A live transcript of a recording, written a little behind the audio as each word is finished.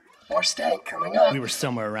More stank coming up. We were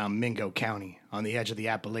somewhere around Mingo County, on the edge of the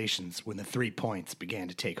Appalachians, when the 3 points began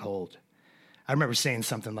to take hold. I remember saying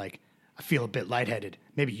something like, I feel a bit lightheaded.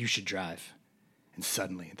 Maybe you should drive. And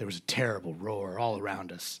suddenly, there was a terrible roar all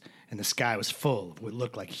around us, and the sky was full of what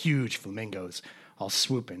looked like huge flamingos, all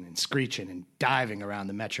swooping and screeching and diving around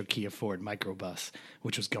the Metro Kia Ford microbus,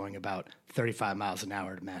 which was going about 35 miles an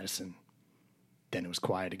hour to Madison. Then it was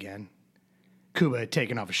quiet again. Cuba had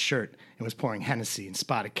taken off his shirt and was pouring Hennessy and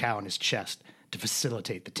spotted cow in his chest to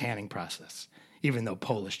facilitate the tanning process, even though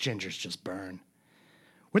Polish gingers just burn.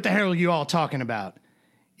 What the hell are you all talking about?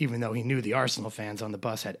 Even though he knew the Arsenal fans on the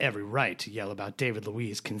bus had every right to yell about David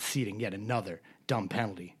Luiz conceding yet another dumb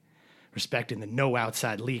penalty. Respecting the no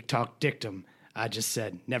outside league talk dictum, I just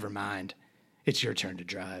said, never mind. It's your turn to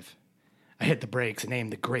drive. I hit the brakes and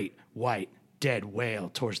aimed the great, white, dead whale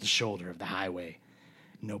towards the shoulder of the highway.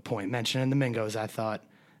 No point mentioning the Mingos, I thought.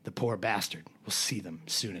 The poor bastard will see them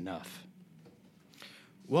soon enough.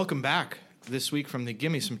 Welcome back this week from the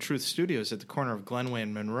Gimme Some Truth studios at the corner of Glenway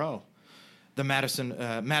and Monroe. The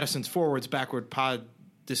Madison's Forwards Backward Pod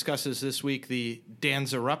discusses this week the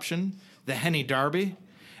Dan's Eruption, the Henny Derby,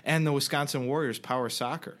 and the Wisconsin Warriors Power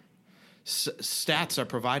Soccer. Stats are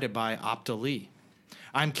provided by Opta-Lee.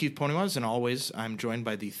 I'm Keith Ponywaz, and always I'm joined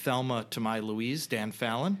by the Thelma to my Louise, Dan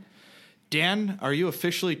Fallon. Dan, are you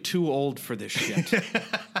officially too old for this shit?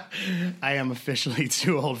 I am officially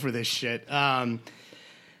too old for this shit. I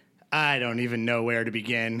don't even know where to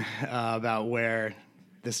begin about where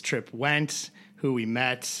this trip went, who we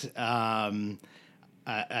met.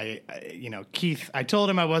 Keith, I told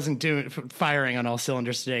him I wasn't firing on all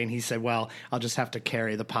cylinders today, and he said, well, I'll just have to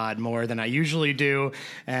carry the pod more than I usually do.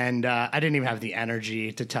 And I didn't even have the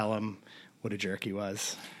energy to tell him what a jerk he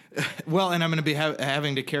was. Well, and I'm going to be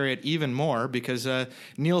having to carry it even more because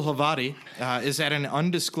Neil Havati is at an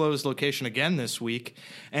undisclosed location again this week,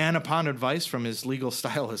 and upon advice from his legal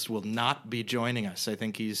stylist, will not be joining us. I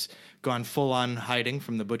think he's gone full on hiding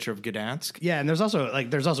from the Butcher of Gdansk. Yeah, and there's also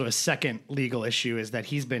a second legal issue is that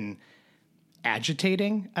he's been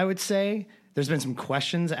agitating, I would say. There's been some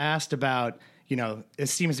questions asked about, it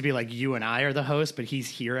seems to be like you and I are the host, but he's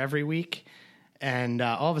here every week. And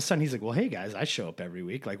all of a sudden he's like, well, hey, guys, I show up every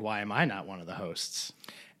week. Like, why am I not one of the hosts?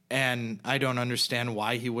 And I don't understand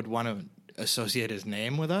why he would want to associate his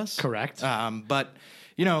name with us. Correct. But,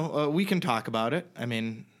 we can talk about it. I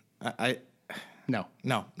mean, No,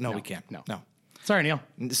 we can't. No. Sorry, Neil.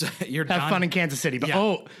 You're Have done. fun in Kansas City. But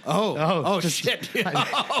shit.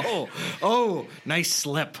 Nice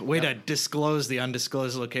slip. Way to disclose the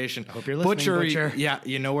undisclosed location. I hope you're listening, Butcher. Yeah,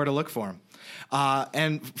 you know where to look for him.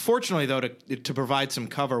 And fortunately, though, to provide some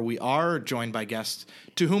cover, we are joined by guests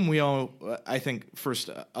to whom we owe, I think, first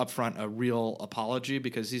up front, a real apology,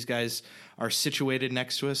 because these guys are situated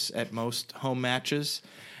next to us at most home matches.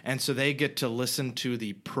 And so they get to listen to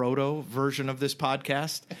the proto version of this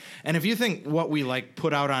podcast. And if you think what we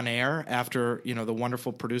put out on air after, the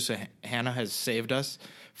wonderful producer Hannah has saved us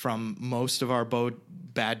from most of our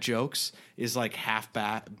bad jokes is half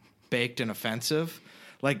baked and offensive.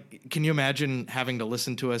 Can you imagine having to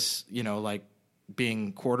listen to us,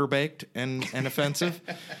 being quarter baked and offensive?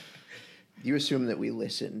 You assume that we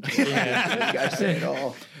listened. You guys say it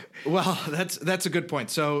all. Well, that's a good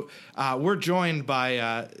point. So we're joined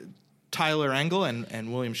by Tyler Engel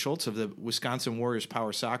and William Schultz of the Wisconsin Warriors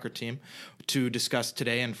Power Soccer team to discuss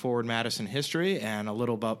today in Forward Madison history and a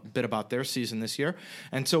little bit about their season this year.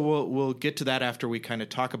 And so we'll get to that after we kind of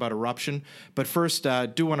talk about Eruption. But first,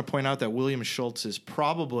 do want to point out that William Schultz is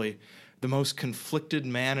probably the most conflicted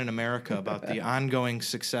man in America about the ongoing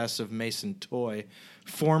success of Mason Toye,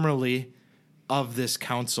 formerly of this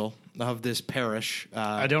council, of this parish.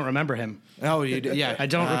 I don't remember him. Oh, yeah. I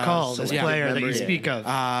don't recall this player that you speak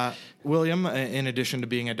of. William, in addition to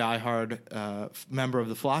being a diehard member of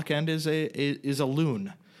the Flock End, is a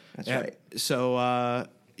loon. That's right. So,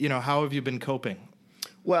 how have you been coping?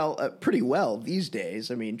 Well, pretty well these days.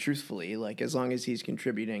 I mean, truthfully, as long as he's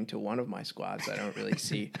contributing to one of my squads, I don't really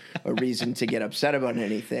see a reason to get upset about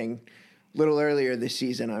anything. A little earlier this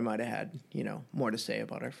season, I might have had, more to say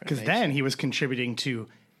about our friend. Because then he was contributing to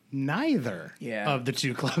neither of the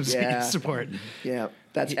two clubs we support. Yeah,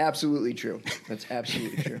 that's absolutely true. That's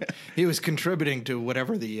absolutely true. He was contributing to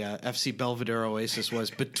whatever the FC Belvedere Oasis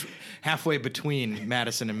was halfway between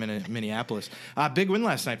Madison and Minneapolis. Big win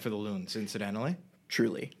last night for the Loons, incidentally.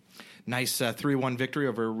 Truly. Nice 3-1 victory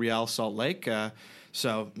over Real Salt Lake.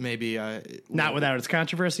 So maybe not without its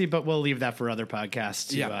controversy, but we'll leave that for other podcasts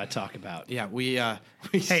to talk about. Yeah, we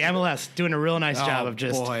hey, MLS doing a real nice job of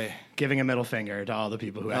just boy. giving a middle finger to all the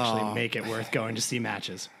people who actually make it worth going to see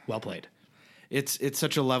matches. Well played. It's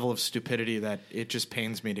such a level of stupidity that it just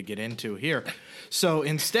pains me to get into here. So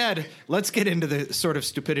instead, let's get into the sort of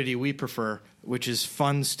stupidity we prefer, which is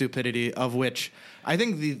fun stupidity, of which I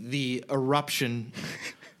think the eruption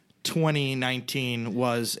 2019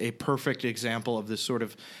 was a perfect example of this sort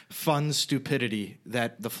of fun stupidity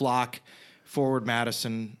that the Flock, Forward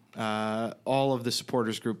Madison, all of the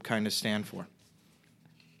supporters group kind of stand for.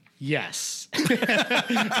 Yes.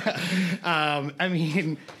 I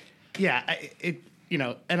mean, yeah,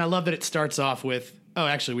 and I love that it starts off with, oh,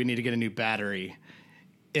 actually, we need to get a new battery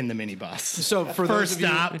in the minibus. So for first those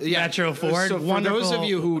stop, of you, Metro Ford. So for wonderful. those of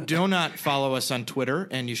you who do not follow us on Twitter,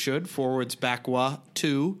 and you should, Forwards Backwa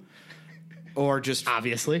 2, or just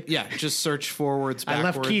obviously, just search Forwards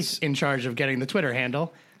Backwards. I left Keith in charge of getting the Twitter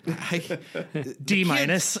handle. D-.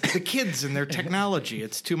 The kids and their technology.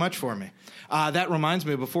 It's too much for me. That reminds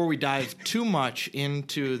me, before we dive too much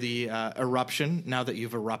into the eruption, now that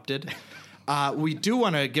you've erupted, we do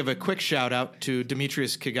want to give a quick shout out to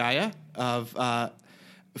Demetrius Kagaya of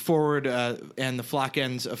Forward and the Flock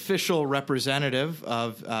End's official representative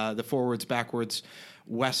of the Forwards Backwards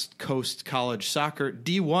West Coast College Soccer,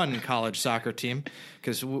 D1 college soccer team,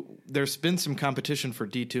 because there's been some competition for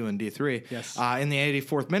D2 and D3. Yes. In the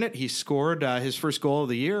 84th minute, he scored his first goal of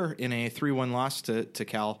the year in a 3-1 loss to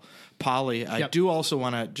Cal Poly. I do also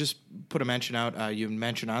want to just put a mention out. You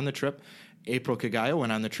mentioned on the trip, April Kagaya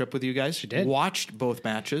went on the trip with you guys. She did. Watched both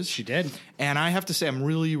matches. She did. And I have to say, I'm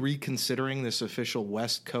really reconsidering this official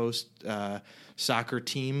West Coast soccer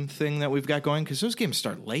team thing that we've got going, because those games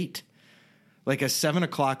start late. Like a 7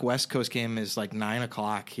 o'clock West Coast game is like 9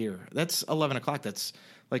 o'clock here. That's 11 o'clock. That's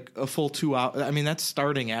like a full 2 hours. I mean, that's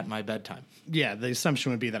starting at my bedtime. Yeah, the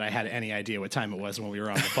assumption would be that I had any idea what time it was when we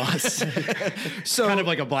were on the bus. So kind of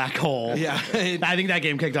like a black hole. Yeah. I think that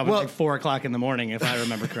game kicked off at like 4 o'clock in the morning, if I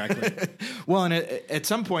remember correctly. Well, and at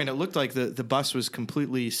some point it looked like the bus was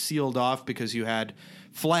completely sealed off because you had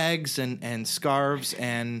flags and scarves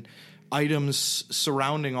and items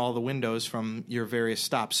surrounding all the windows from your various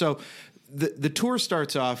stops. So the tour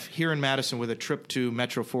starts off here in Madison with a trip to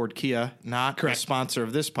Metro Ford Kia, not Correct. a sponsor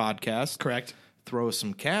of this podcast. Correct. Throw us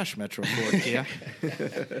some cash, Metro Ford Kia.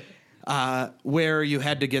 Where you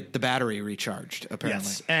had to get the battery recharged, apparently.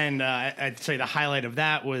 Yes, and I'd say the highlight of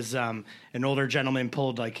that was an older gentleman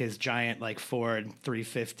pulled like his giant like Ford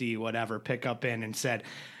 350 whatever pickup in and said,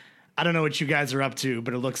 I don't know what you guys are up to,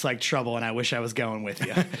 but it looks like trouble, and I wish I was going with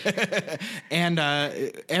you. And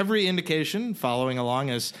every indication, following along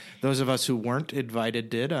as those of us who weren't invited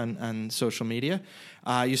did on social media,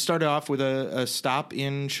 you started off with a stop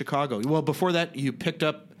in Chicago. Well, before that, you picked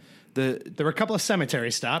up there were a couple of cemetery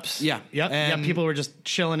stops. Yeah. Yep. People were just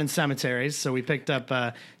chilling in cemeteries. So we picked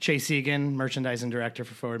up Chase Egan, merchandising director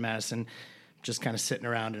for Forward Madison, just kind of sitting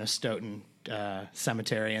around in a Stoughton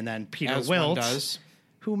cemetery. And then Peter as one Wilt, does.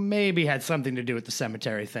 who maybe had something to do with the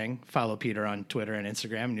cemetery thing. Follow Peter on Twitter and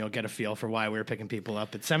Instagram, and you'll get a feel for why we were picking people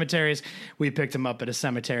up at cemeteries. We picked him up at a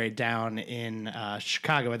cemetery down in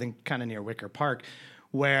Chicago, I think kind of near Wicker Park,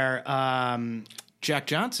 where Jack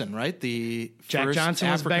Johnson, right? The Jack first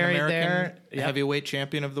Johnson was buried African-American there. Yep. heavyweight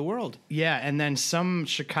champion of the world. Yeah, and then some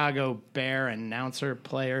Chicago Bear announcer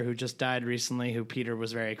player who just died recently, who Peter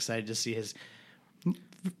was very excited to see his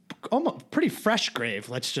almost pretty fresh grave,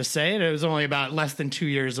 let's just say. It was only about less than 2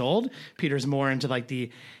 years old. Peter's more into like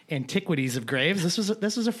the antiquities of graves. This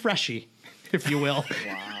was a freshie, if you will.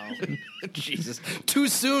 Wow. Jesus. Too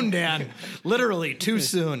soon, Dan. Literally too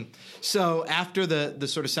soon. So after the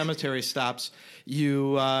sort of cemetery stops,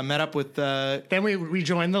 you met up with... Then we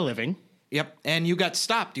rejoined the living. Yep. And you got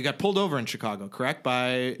stopped. You got pulled over in Chicago, correct?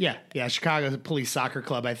 Yeah. Chicago Police Soccer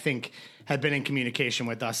Club, I think, had been in communication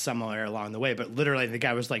with us somewhere along the way, but literally the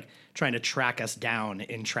guy was like trying to track us down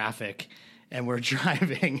in traffic, and we're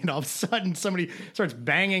driving, and all of a sudden somebody starts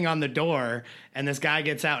banging on the door, and this guy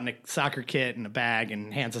gets out in a soccer kit and a bag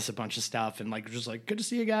and hands us a bunch of stuff, and like just like, good to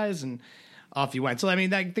see you guys, and off you went. So I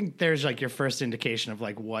mean, I think there's like your first indication of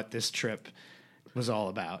like what this trip was all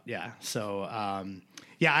about. Yeah. So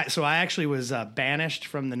so I actually was banished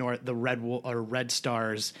from the Red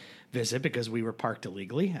Stars visit because we were parked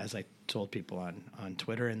illegally, as I told people on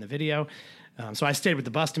Twitter in the video. So I stayed with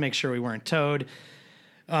the bus to make sure we weren't towed.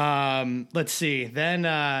 Let's see. Then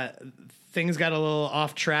things got a little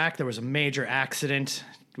off track. There was a major accident.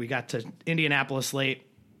 We got to Indianapolis late.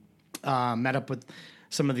 Met up with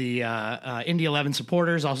some of the Indy 11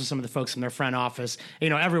 supporters, also some of the folks in their front office,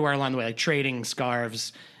 everywhere along the way, like trading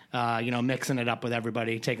scarves, mixing it up with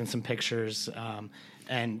everybody, taking some pictures.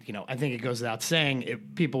 And I think it goes without saying,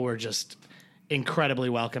 people were just incredibly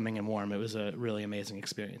welcoming and warm. It was a really amazing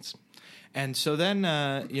experience. And so then,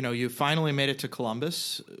 you finally made it to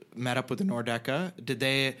Columbus, met up with the Nordeca. Did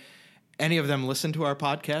any of them listen to our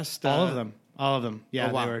podcast? All of them. All of them. Yeah,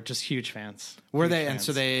 Oh, wow. they were just huge fans. Were Huge they? fans. And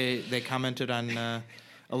so they commented on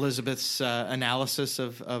Elizabeth's analysis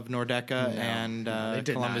of Nordeca and they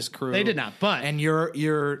did Columbus not. Crew. They did not, but- and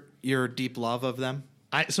your deep love of them.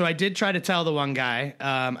 So I did try to tell the one guy.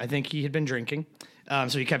 I think he had been drinking.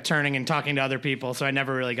 So he kept turning and talking to other people. So I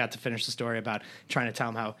never really got to finish the story about trying to tell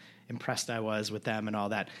him how impressed I was with them and all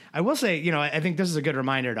that. I will say, I think this is a good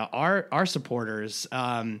reminder to our supporters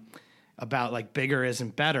about like bigger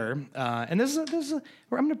isn't better. And this is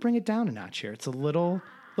where I'm going to bring it down a notch here. It's a little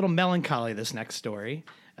melancholy, this next story.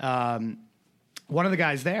 One of the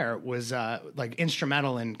guys there was like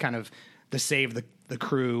instrumental in kind of the Save the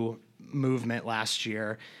Crew movement last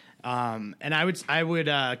year. And I would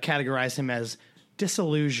categorize him as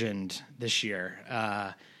disillusioned this year,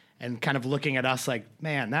 and kind of looking at us like,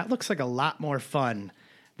 man, that looks like a lot more fun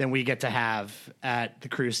than we get to have at the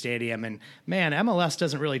Crew Stadium. And man, MLS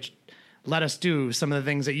doesn't really let us do some of the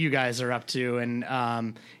things that you guys are up to.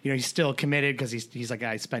 And, he's still committed because he's like,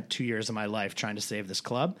 I spent 2 years of my life trying to save this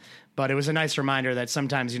club. But it was a nice reminder that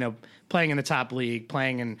sometimes, playing in the top league,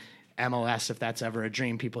 playing in MLS, if that's ever a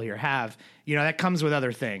dream people here have, that comes with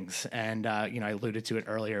other things. And, I alluded to it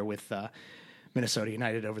earlier with Minnesota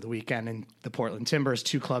United over the weekend and the Portland Timbers,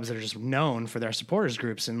 two clubs that are just known for their supporters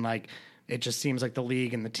groups. And like, it just seems like the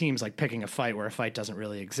league and the team's like picking a fight where a fight doesn't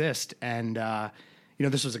really exist. And,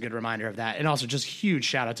 this was a good reminder of that. And also just huge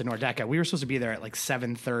shout out to Nordeca. We were supposed to be there at like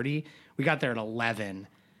 7:30. We got there at 11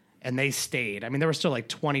 and they stayed. I mean, there were still like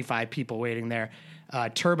 25 people waiting there.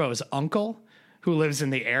 Turbo's uncle, who lives in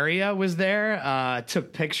the area, was there,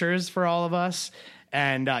 took pictures for all of us.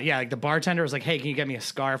 And like the bartender was like, hey, can you get me a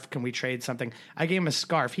scarf? Can we trade something? I gave him a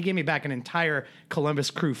scarf. He gave me back an entire Columbus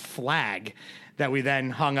Crew flag that we then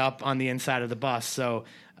hung up on the inside of the bus. So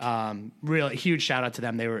really huge shout out to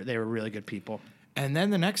them. They were really good people. And then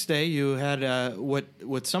the next day, you had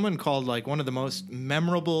what someone called like one of the most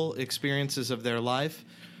memorable experiences of their life,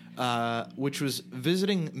 which was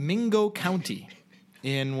visiting Mingo County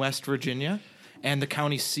in West Virginia, and the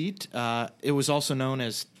county seat. It was also known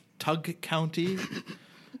as Tug County.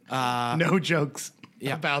 No jokes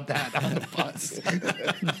Yeah. about that on the bus.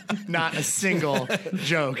 Not a single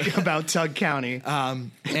joke about Tug County.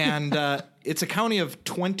 And it's a county of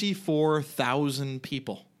 24,000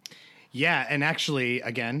 people. Yeah, and actually,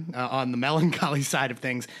 again, on the melancholy side of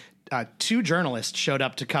things, 2 journalists showed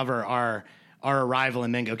up to cover our arrival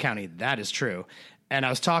in Mingo County. That is true. And I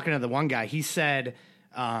was talking to the one guy. He said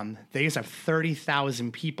they used to have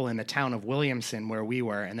 30,000 people in the town of Williamson where we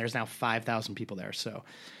were, and there's now 5,000 people there. So,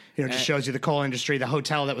 it just shows you the coal industry. The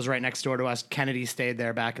hotel that was right next door to us, Kennedy stayed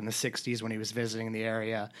there back in the 60s when he was visiting the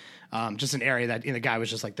area. Just an area that the guy was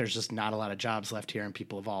just like, there's just not a lot of jobs left here, and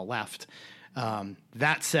people have all left.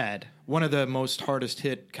 That said, One of the most hardest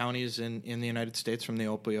hit counties in the United States from the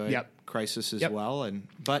opioid crisis as well.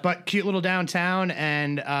 But cute little downtown,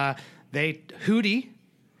 and Hootie,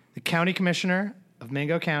 the county commissioner of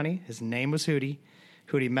Mingo County, his name was Hootie.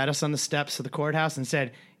 Hootie met us on the steps of the courthouse and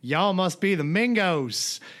said, y'all must be the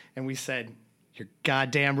Mingos. And we said, you're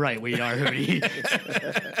goddamn right we are, Hootie.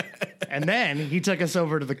 And then he took us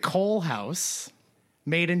over to the coal house,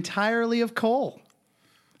 made entirely of coal.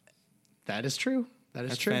 That is true.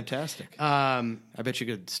 That's true. Fantastic. I bet you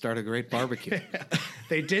could start a great barbecue.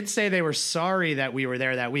 They did say they were sorry that we were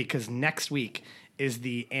there that week because next week is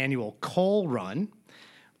the annual coal run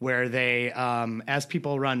where they, as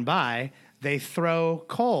people run by, they throw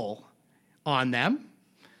coal on them,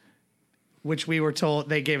 which we were told,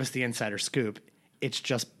 they gave us the insider scoop. It's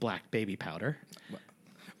just black baby powder.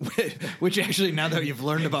 Which actually, now that you've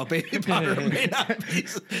learned about baby powder, may not be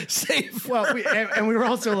safe. Well, we were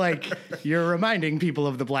also like, you're reminding people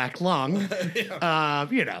of the black lung.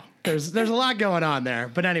 There's a lot going on there.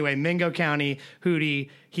 But anyway, Mingo County, Hootie,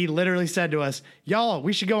 he literally said to us, y'all,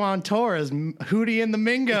 we should go on tour as Hootie and the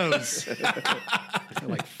Mingos. I'm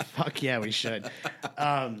like, fuck yeah, we should.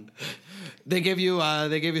 They gave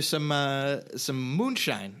you some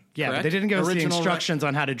moonshine. Yeah, correct? but they didn't give us the Original instructions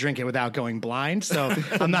on how to drink it without going blind, so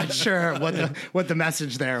I'm not sure what the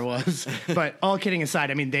message there was. But all kidding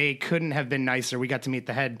aside, I mean, they couldn't have been nicer. We got to meet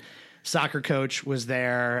the head soccer coach was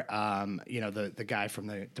there, the guy from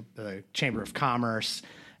the Chamber of Commerce,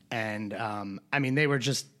 and I mean, they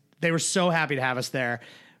were so happy to have us there.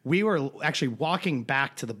 We were actually walking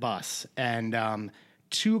back to the bus, and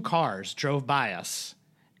 2 cars drove by us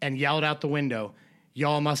and yelled out the window,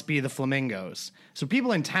 y'all must be the Flamingos. So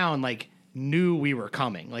people in town like knew we were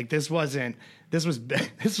coming. Like this was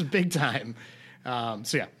big time.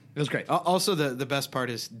 So yeah, it was great. Also, the best part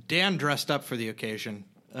is Dan dressed up for the occasion.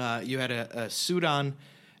 You had a suit on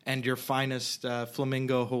and your finest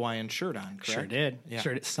flamingo Hawaiian shirt on, correct? Sure did. Yeah.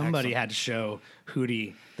 Sure did. Somebody Excellent. had to show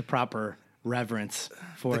Hootie the proper reverence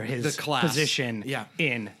for his the class. position Yeah.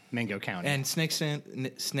 in Mingo County. And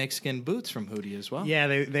snakeskin boots from Hootie as well. yeah,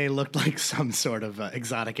 they looked like some sort of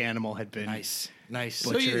exotic animal had been Nice.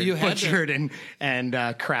 So butchered, you had butchered and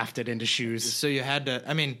crafted into shoes. So you had to.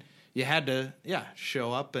 I mean, you had to. Yeah,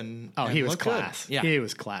 show up and. Oh, and he was look good. class. Yeah. He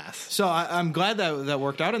was class. So I'm glad that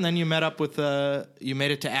worked out, and then you met up with. You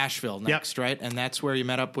made it to Asheville next, right? And that's where you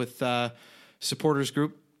met up with supporters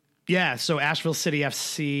group. Yeah, so Asheville City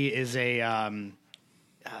FC is a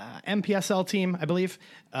MPSL team, I believe.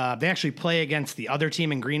 They actually play against the other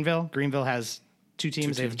team in Greenville. Greenville has two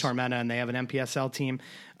teams. They have Tormenta and they have an MPSL team.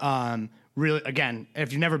 Really, again,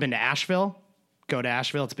 if you've never been to Asheville, go to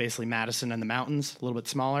Asheville. It's basically Madison and the mountains, a little bit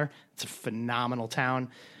smaller. It's a phenomenal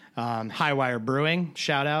town. Highwire Brewing,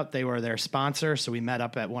 shout out. They were their sponsor, so we met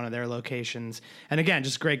up at one of their locations. And again,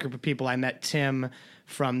 just a great group of people. I met Tim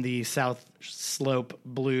from the South Slope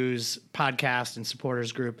Blues podcast and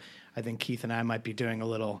supporters group. I think Keith and I might be doing a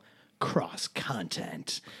little cross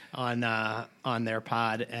content on their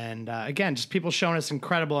pod. And again, just people showing us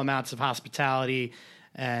incredible amounts of hospitality.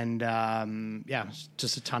 And yeah, it's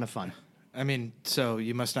just a ton of fun. I mean, so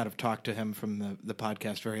you must not have talked to him from the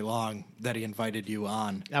podcast very long that he invited you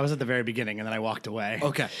on. I was at the very beginning, and then I walked away.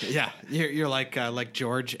 Okay, yeah, you're like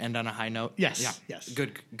George, end on a high note. Yes, yeah, yes.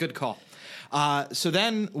 Good call. So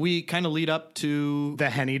then we kind of lead up to The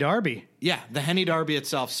Henny Derby. Yeah, the Henny Derby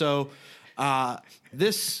itself. So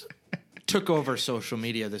this took over social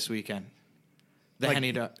media this weekend. The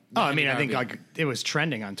Henny Derby. Oh, I mean, I think like it was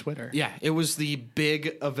trending on Twitter. Yeah, it was the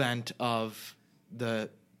big event of the,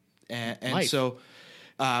 and Life. so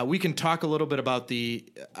we can talk a little bit about the.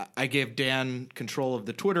 I gave Dan control of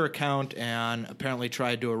the Twitter account and apparently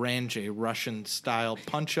tried to arrange a Russian-style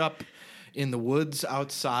punch-up in the woods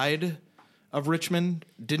outside of Richmond.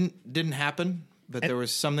 Didn't happen, but there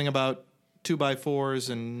was something about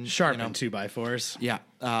 2x4s and Sharpened 2x4s.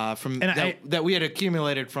 Yeah, from And that we had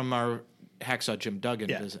accumulated from our Hacksaw Jim Duggan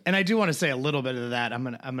Yeah. visit. And I do want to say a little bit of that. I'm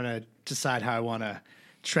gonna decide how I want to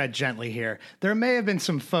tread gently here. There may have been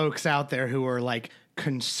some folks out there who were like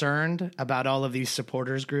concerned about all of these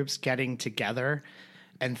supporters groups getting together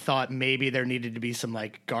and thought maybe there needed to be some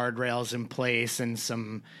like guardrails in place and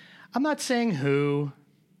some. I'm not saying who.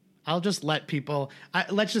 I'll just let people.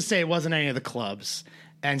 Let's just say it wasn't any of the clubs,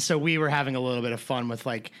 and so we were having a little bit of fun with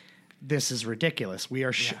like, this is ridiculous. We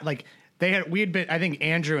are like. We had been, I think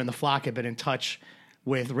Andrew and the flock had been in touch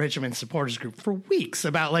with Richmond supporters group for weeks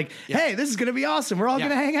about like, hey, this is going to be awesome. We're all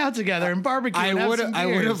going to hang out together and barbecue. I would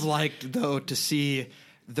have liked though to see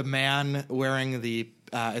the man wearing the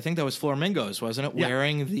I think that was Flamingos, wasn't it? Yeah.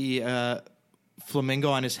 Wearing the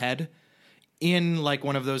flamingo on his head in like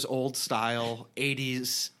one of those old style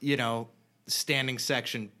 80s, standing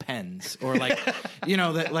section pens or like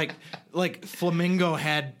that like flamingo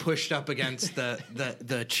head pushed up against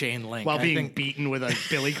the chain link while being beaten with a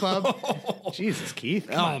billy club. Jesus, Keith.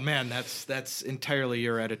 Come on. Man, that's entirely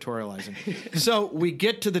your editorializing. So we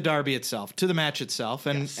get to the derby itself, to the match itself,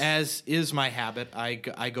 and as is my habit, I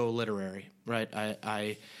go literary, right?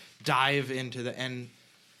 I dive into the end.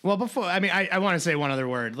 Well, before, I mean, I want to say one other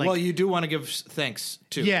word. Like, Well, you do want to give thanks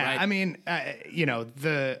too, yeah, right? I mean,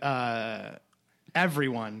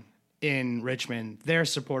 everyone in Richmond, their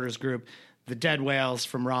supporters group, the Dead Whales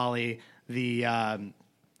from Raleigh, the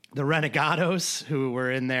Renegados who were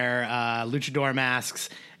in their luchador masks,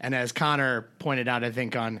 and as Connor pointed out, I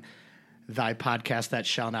think on thy podcast that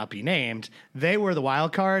shall not be named, they were the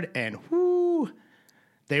wild card, and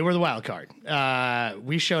they were the wild card.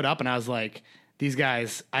 We showed up, and I was like, these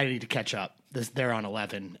guys, I need to catch up. They're on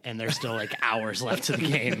 11, and there's still like hours left to the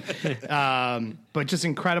game. But just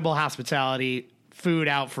incredible hospitality, food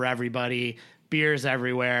out for everybody, beers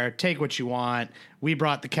everywhere. Take what you want. We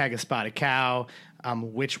brought the keg of Spotted Cow,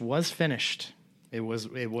 which was finished. It was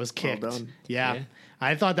kicked. Well done. Yeah.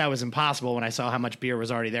 I thought that was impossible when I saw how much beer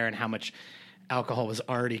was already there and how much alcohol was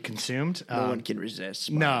already consumed. No one can resist.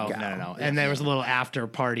 No. Cow. And there was a little after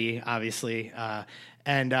party, obviously.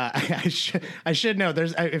 And I should know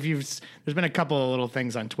there's been a couple of little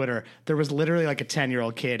things on Twitter. There was literally like a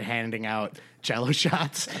 10-year-old kid handing out Jello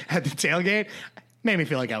shots at the tailgate. Made me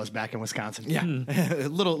feel like I was back in Wisconsin. Yeah, a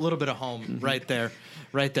little bit of home right there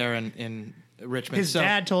in Richmond. His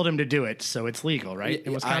dad told him to do it, so it's legal, right?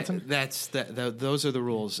 In Wisconsin? Those are the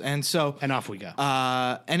rules. And so And off we go.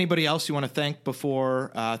 Anybody else you want to thank before?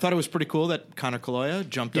 I thought it was pretty cool that Connor Kaloya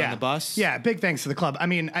jumped on the bus. Yeah, big thanks to the club. I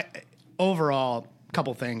mean, overall,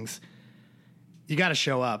 couple things. you got to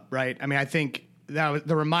show up, right? I mean, I think that was,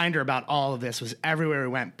 the reminder about all of this was everywhere we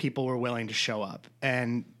went, people were willing to show up.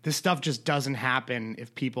 And this stuff just doesn't happen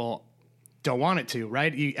if people don't want it to,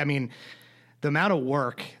 right? I mean, the amount of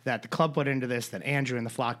work that the club put into this, that Andrew and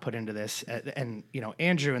the Flock put into this, and, you know,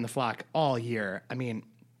 Andrew and the Flock all year, I mean,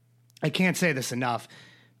 I can't say this enough.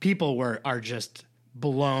 People are just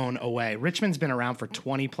blown away. Richmond's been around for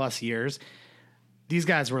 20 plus years. These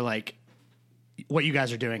guys were like, what you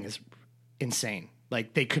guys are doing is insane.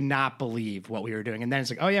 Like, they could not believe what we were doing. And then it's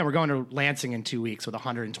like, oh yeah, we're going to Lansing in 2 weeks with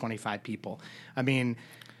 125 people. I mean,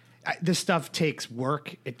 this stuff takes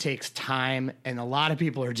work. It takes time. And a lot of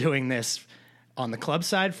people are doing this on the club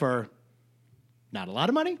side for not a lot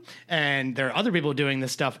of money. And there are other people doing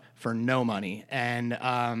this stuff for no money. And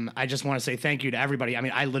I just want to say thank you to everybody. I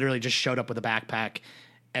mean, I literally just showed up with a backpack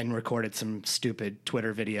and recorded some stupid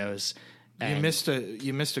Twitter videos.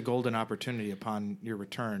 You missed a golden opportunity upon your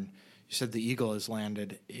return. You said the eagle has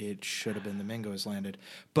landed. It should have been the Mingo has landed.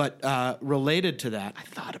 But related to that, I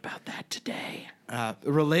thought about that today.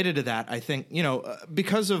 Related to that, I think, you know,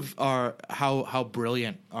 because of our how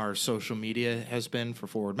brilliant our social media has been for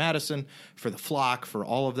Forward Madison, for the Flock, for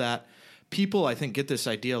all of that, people, I think, get this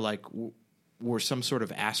idea like we're some sort of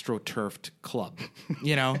astroturfed club,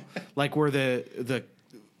 you know, like we're the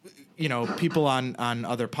you know, people on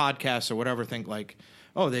other podcasts or whatever think like,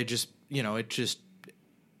 oh, they just, you know,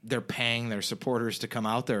 they're paying their supporters to come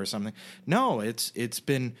out there or something. No, it's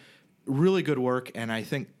been really good work, and I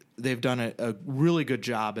think they've done a really good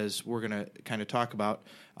job, as we're going to kind of talk about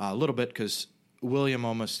a little bit, because William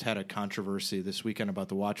almost had a controversy this weekend about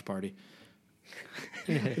the watch party.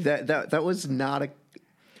 That was not a...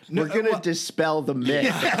 We're going to dispel the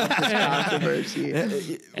myth of this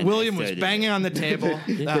controversy. William was banging on the table.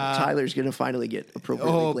 Tyler's going to finally get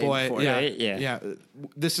appropriately blamed for it. Yeah.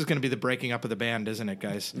 This is going to be the breaking up of the band, isn't it,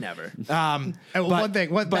 guys? Never. One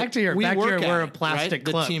thing. Back to your we're a plastic right?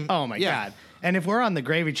 club. Team, oh my God. And if we're on the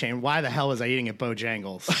gravy chain, why the hell was I eating at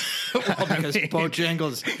Bojangles? Well, because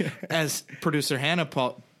Bojangles, as producer Hannah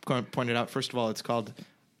pointed out, first of all, it's called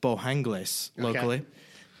Bojangles locally. Okay.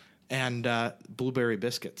 And blueberry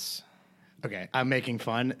biscuits. Okay, I'm making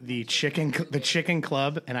fun. The chicken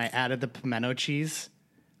club, and I added the pimento cheese.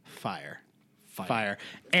 Fire.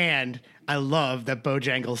 And I love that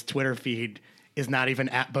Bojangles' Twitter feed is not even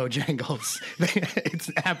at Bojangles. It's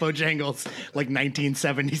at Bojangles like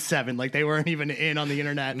 1977. Like they weren't even in on the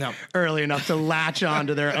internet early enough to latch on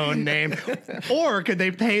to their own name. Or could they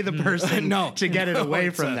pay the person to get it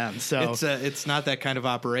away from them? So it's not that kind of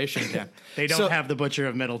operation. Yeah. They don't have the Butcher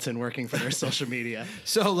of Middleton working for their social media.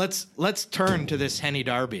 So let's turn to this Henny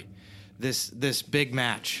Derby, this big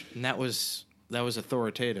match, and that was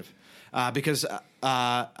authoritative, because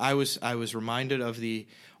I was reminded of the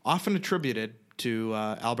often attributed to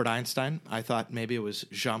Albert Einstein. I thought maybe it was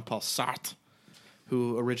Jean-Paul Sartre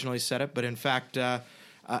who originally said it, but in fact,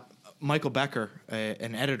 Michael Becker,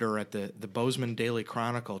 an editor at the Bozeman Daily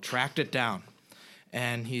Chronicle, tracked it down,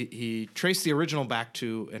 and he traced the original back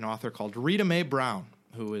to an author called Rita Mae Brown,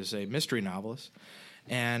 who is a mystery novelist,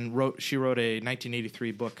 and she wrote a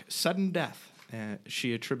 1983 book, Sudden Death.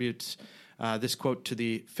 She attributes this quote to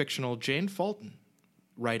the fictional Jane Fulton,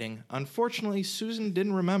 writing, "Unfortunately, Susan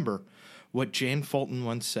didn't remember what Jane Fulton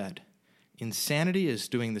once said. Insanity is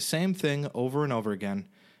doing the same thing over and over again,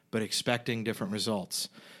 but expecting different results."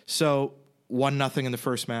 So 1-0 in the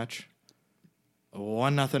first match,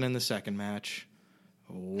 1-0 in the second match,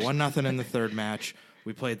 1-0 in the third match.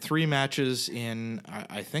 We played 3 matches in,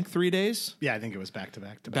 I think, 3 days. Yeah, I think it was back to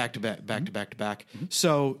back. Mm-hmm.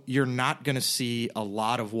 So you're not going to see a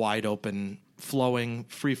lot of wide open,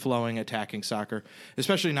 free-flowing attacking soccer,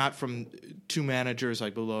 especially not from two managers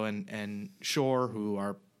like Bulow and Shore, who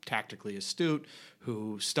are tactically astute,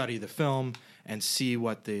 who study the film and see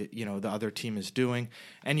what the other team is doing.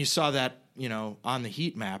 And you saw that, on the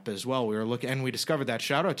heat map as well. We were looking, and we discovered that.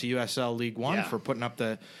 Shout out to USL League One for putting up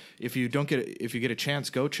if you get a chance,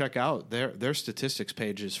 go check out their statistics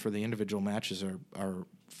pages for the individual matches are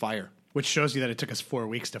fire. Which shows you that it took us 4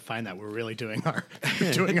 weeks to find that. We're really doing our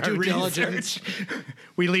Due research.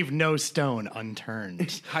 We leave no stone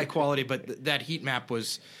unturned. High quality, but that heat map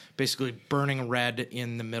was basically burning red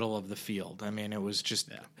in the middle of the field. I mean, it was just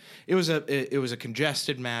it was a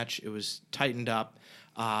congested match. It was tightened up.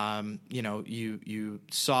 You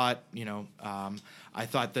saw it. I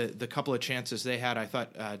thought the couple of chances they had. I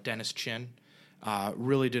thought Dennis Chin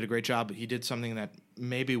really did a great job. He did something that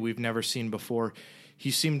maybe we've never seen before. He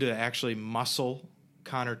seemed to actually muscle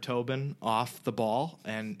Connor Tobin off the ball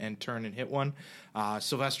and turn and hit one.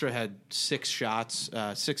 Silvestre had 6 shots,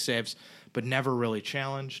 6 saves, but never really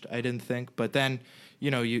challenged, I didn't think. But then,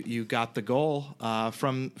 you got the goal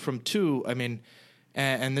from two. I mean,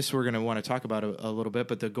 and this we're going to want to talk about a little bit,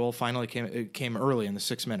 but the goal finally came early in the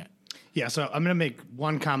 6th minute. Yeah, so I'm going to make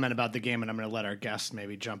one comment about the game, and I'm going to let our guests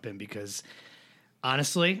maybe jump in because,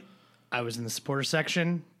 honestly, I was in the supporter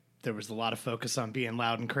section. There was a lot of focus on being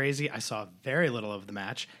loud and crazy. I saw very little of the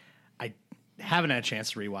match. I haven't had a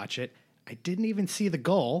chance to rewatch it. I didn't even see the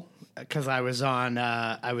goal because I was on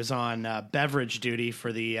beverage duty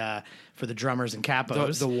for the drummers and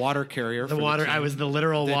capos. The water carrier. The water. I was the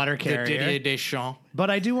literal water carrier. The Didier Deschamps. But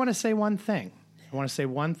I do want to say one thing.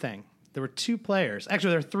 There were 2 players. Actually,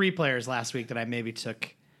 there were 3 players last week that I maybe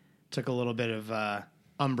took a little bit of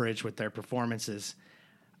umbrage with their performances.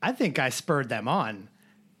 I think I spurred them on.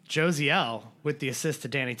 Josiel with the assist to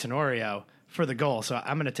Danny Tenorio for the goal. So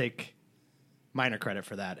I'm going to take minor credit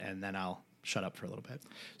for that, and then I'll shut up for a little bit.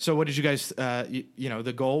 So what did you guys,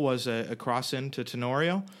 the goal was a cross in to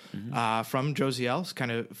Tenorio from Josiel.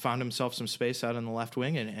 Kind of found himself some space out on the left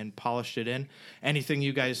wing and polished it in. Anything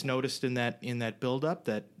you guys noticed in that build-up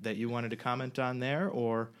that you wanted to comment on there?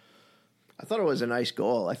 Or I thought it was a nice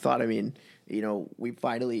goal. We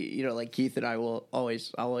finally, like Keith and I'll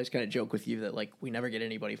always kind of joke with you that like we never get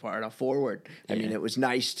anybody far enough forward. I mean, it was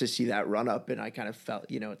nice to see that run up, and I kind of felt,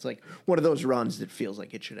 it's like one of those runs that feels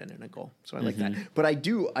like it should end in a goal. So I like that. But I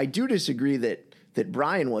do disagree that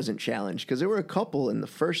Brian wasn't challenged because there were a couple in the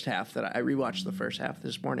first half that I rewatched the first half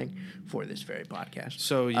this morning for this very podcast.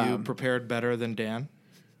 So you prepared better than Dan?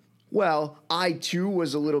 Well, I, too,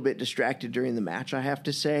 was a little bit distracted during the match, I have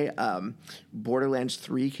to say. Borderlands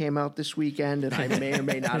 3 came out this weekend, and I may or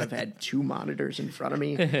may not have had 2 monitors in front of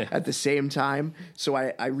me at the same time. So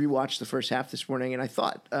I rewatched the first half this morning, and I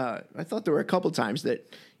thought there were a couple times that,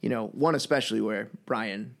 one especially where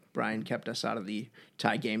Brian kept us out of the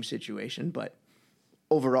tie game situation, but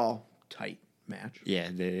overall, tight match. Yeah,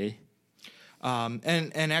 they.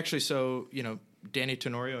 And actually, so, Danny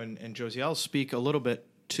Tenorio and Josiel speak a little bit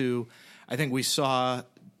to, I think we saw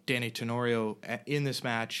Danny Tenorio in this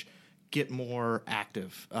match get more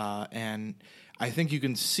active. And I think you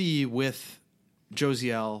can see with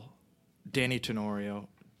Josiel, Danny Tenorio,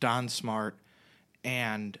 Don Smart,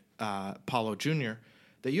 and Paulo Jr.,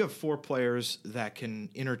 that you have 4 players that can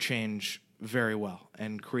interchange very well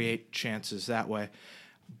and create chances that way.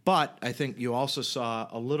 But I think you also saw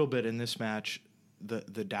a little bit in this match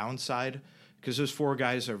the downside, because those 4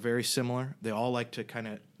 guys are very similar. They all like to kind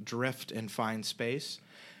of drift and find space,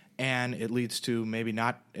 and it leads to maybe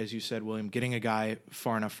not, as you said, William, getting a guy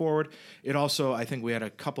far enough forward. It also, I think we had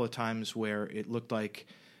a couple of times where it looked like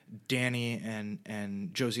Danny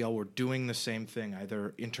and Josiel were doing the same thing,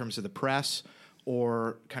 either in terms of the press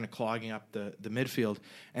or kind of clogging up the midfield.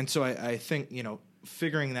 And so I think,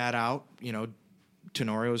 figuring that out,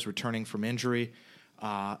 Tenorio is returning from injury.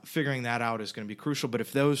 Figuring that out is going to be crucial. But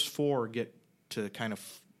if those 4 get to kind of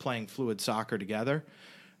playing fluid soccer together,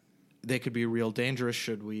 they could be real dangerous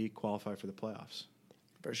should we qualify for the playoffs.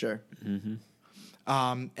 For sure.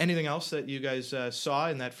 Anything else that you guys saw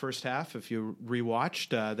in that first half, if you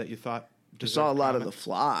rewatched, that you thought I saw a lot of the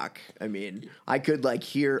flock. I mean, I could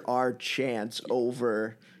hear our chants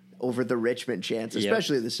over the Richmond chants,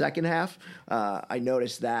 especially the second half. I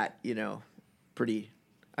noticed that,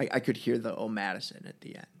 I could hear the "Oh Madison" at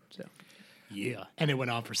the end. So. Yeah, and it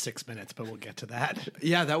went on for 6 minutes, but we'll get to that.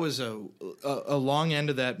 Yeah, that was a long end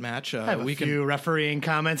of that match. I have a few refereeing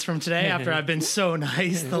comments from today after I've been so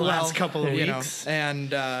nice the last couple of weeks.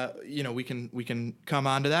 And we can come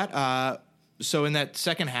on to that. So in that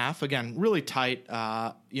second half, again, really tight.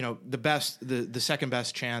 The second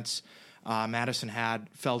best chance Madison had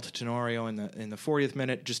fell to Tenorio in the 40th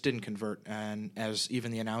minute, just didn't convert. And as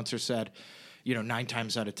even the announcer said, 9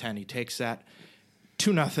 times out of 10 he takes that.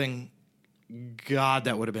 2-0. God,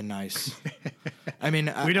 that would have been nice. I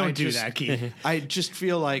mean, we don't do that, Keith. I just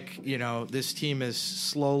feel like, this team is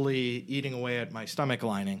slowly eating away at my stomach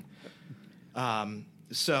lining.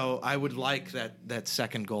 So I would like that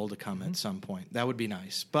second goal to come at some point. That would be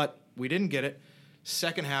nice. But we didn't get it.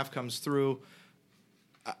 Second half comes through,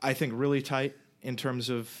 I think, really tight in terms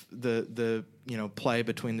of the play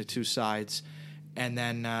between the 2 sides. And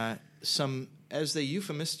then some, as they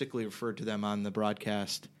euphemistically referred to them on the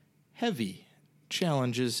broadcast, heavy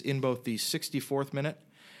challenges in both the 64th minute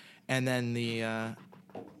and then the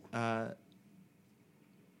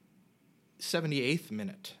 78th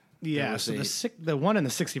minute. Yeah, so the one in the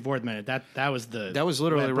 64th minute, that was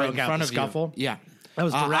literally right in front of scuffle. you. Yeah. That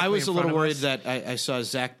was I was a directly in little front of worried us. that I saw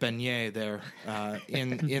Zach Beignet there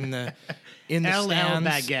in the LL stands.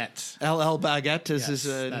 Baguette. LL Baguette is Yes, his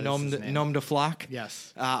that is nom his de, name. nom de flock.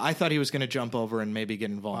 Yes. I thought he was going to jump over and maybe get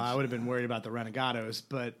involved. I would have been worried about the Renegados,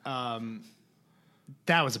 but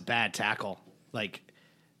that was a bad tackle. Like,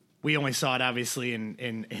 we only saw it obviously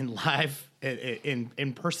in live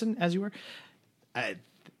in person as you were.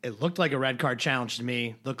 It looked like a red card challenge to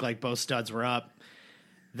me. Looked like both studs were up.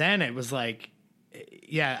 Then it was like,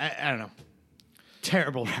 yeah, I don't know.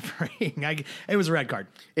 Terrible refereeing. It was a red card.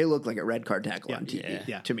 It looked like a red card tackle on TV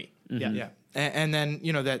yeah. to me. Yeah. And then,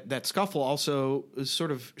 that scuffle also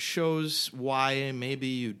sort of shows why maybe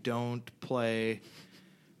you don't play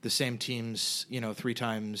the same teams, 3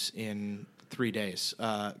 times in 3 days.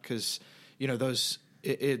 Because,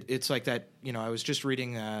 it's like that, I was just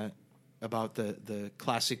reading about the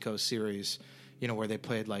Classico series, where they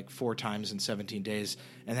played like 4 times in 17 days.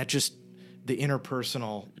 And that just, the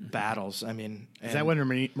interpersonal battles. I mean, Is that when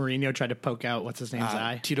Mourinho tried to poke out what's his name's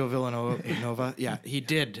eye? Tito Villanova. Yeah, he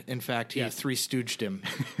did. In fact, he Yes. Three Stooged him,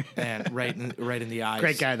 and right in the eyes.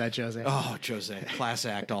 Great guy, that Jose. Oh, Jose, class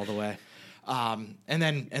act all the way. And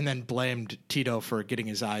then blamed Tito for getting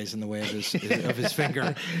his eyes in the way of his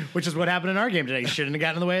finger. Which is what happened in our game today. He shouldn't have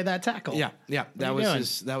gotten in the way of that tackle. Yeah. What are That you was doing?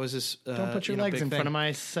 his. That was his. Don't put your legs big in front thing. of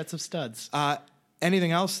my sets of studs.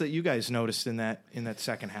 Anything else that you guys noticed in that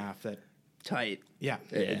second half? That Tight. yeah.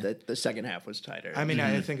 The second half was tighter. I mean,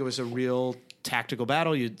 I think it was a real tactical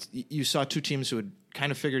battle. You saw 2 teams who had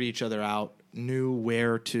kind of figured each other out, knew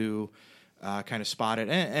where to kind of spot it.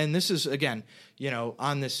 And this is, again,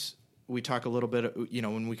 on this, we talk a little bit,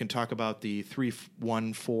 when we can talk about the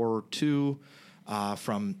 3-1-4-2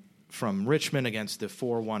 from Richmond against the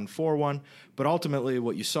 4-1-4-1. But ultimately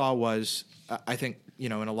what you saw was, I think,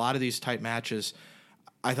 in a lot of these tight matches,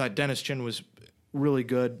 I thought Dennis Chin was really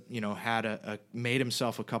good, had made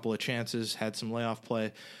himself a couple of chances, had some layoff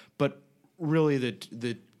play, but really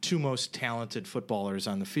the 2 most talented footballers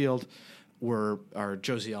on the field are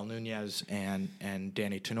Josiel Nunez and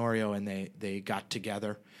Danny Tenorio, and they got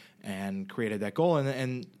together and created that goal.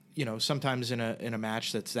 And sometimes in a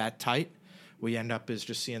match that's that tight, we end up is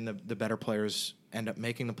just seeing the better players end up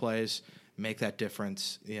making the plays, make that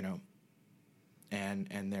difference,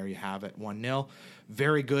 And there you have it, 1-0.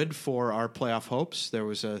 Very good for our playoff hopes. There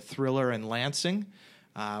was a thriller in Lansing.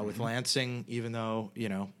 With Lansing, even though,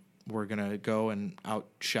 we're going to go and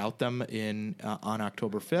outshout them on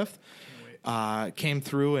October 5th, came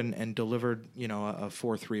through and delivered, a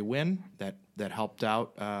 4-3 win that helped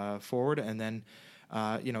out forward. And then,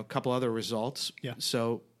 a couple other results. Yeah.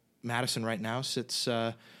 So Madison right now sits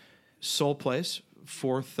sole place,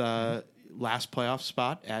 4th last playoff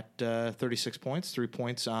spot at 36 points, 3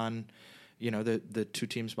 points on, the 2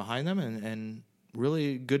 teams behind them, and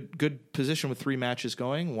really good position with 3 matches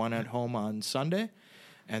going, 1 at home on Sunday,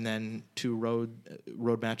 and then 2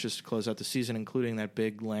 road matches to close out the season, including that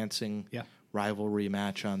big Lansing rivalry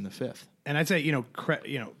match on the 5th. And I'd say, a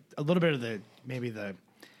little bit of the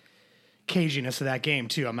caginess of that game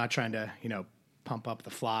too. I'm not trying to, pump up the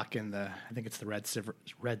flock and I think it's the Red River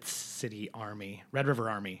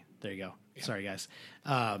Army. There you go. Yeah. Sorry, guys.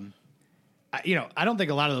 I don't think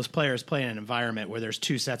a lot of those players play in an environment where there's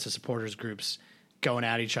 2 sets of supporters groups going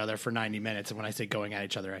at each other for 90 minutes. And when I say going at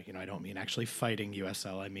each other, I don't mean actually fighting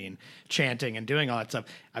USL. I mean chanting and doing all that stuff.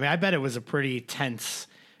 I mean, I bet it was a pretty tense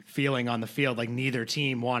feeling on the field, like neither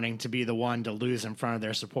team wanting to be the one to lose in front of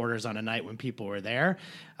their supporters on a night when people were there.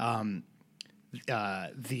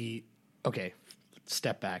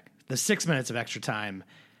 Step back. The 6 minutes of extra time,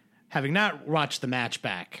 having not watched the match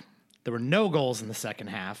back, there were no goals in the second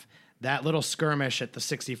half. That little skirmish at the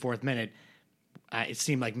 64th minute, it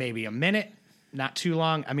seemed like maybe a minute, not too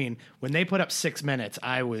long. I mean, when they put up 6 minutes,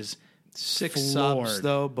 I was 6 floored. subs,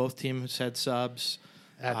 though. Both teams had subs.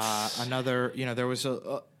 Another, there was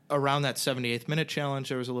around that 78th minute challenge,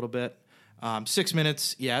 there was a little bit. 6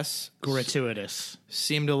 minutes, yes. Gratuitous.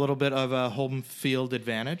 Seemed a little bit of a home field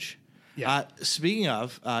advantage. Yeah. Speaking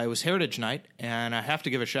of, it was Heritage Night, and I have to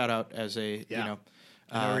give a shout out as I know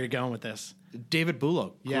where you're going with this. David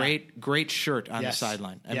Bulow. Yeah. Great shirt on the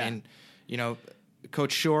sideline. I mean,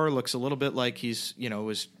 Coach Shore looks a little bit like he's,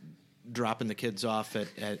 was dropping the kids off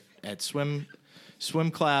at swim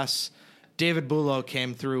class. David Bulow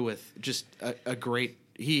came through with just a great.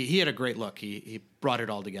 He had a great look. He brought it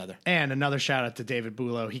all together. And another shout out to David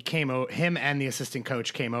Bulow. He him and the assistant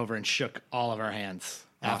coach came over and shook all of our hands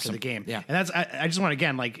after Awesome. the game. Yeah. And that's I just want,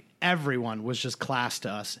 again, like, everyone was just class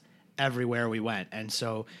to us everywhere we went. And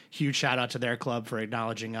so huge shout out to their club for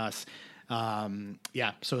acknowledging us. So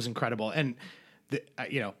it was incredible. And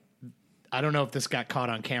I don't know if this got caught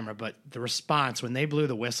on camera, but the response when they blew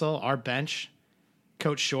the whistle, our bench,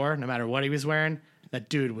 Coach Shore, no matter what he was wearing, that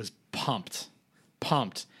dude was pumped.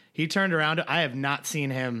 He turned around. I have not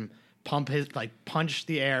seen him punch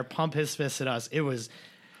the air, pump his fist at us.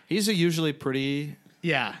 He's a usually pretty.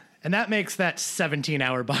 Yeah. And that makes that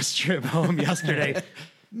 17-hour bus trip home yesterday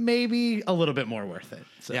maybe a little bit more worth it.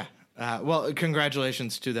 So. Yeah. Well,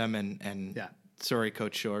 congratulations to them, and yeah. Sorry,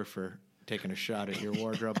 Coach Shore, for taking a shot at your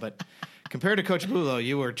wardrobe. But compared to Coach Bulow,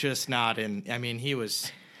 you were just not in. I mean, he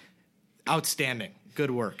was outstanding. Good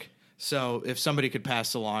work. So if somebody could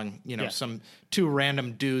pass along, some two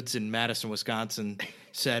random dudes in Madison, Wisconsin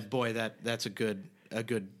said, boy, that's a good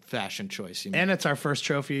fashion choice. And it's our first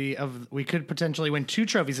trophy we could potentially win 2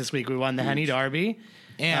 trophies this week. We won the Henny Derby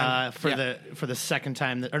and for the second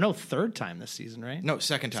time, third time this season, right? No,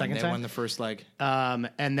 second time. They won the first leg. And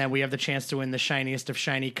then we have the chance to win the shiniest of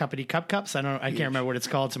shiny Cuppity Cups. I can't remember what it's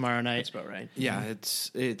called tomorrow night. That's about right. Yeah,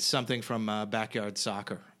 it's something from Backyard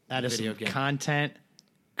Soccer. That is some content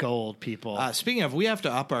gold, people. Speaking of, we have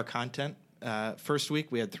to up our content. First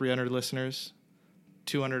week we had 300 listeners,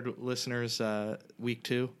 200 listeners week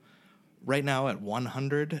 2. Right now at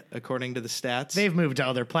 100, according to the stats. They've moved to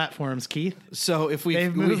other platforms, Keith. So if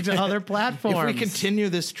they've moved to other platforms, if we continue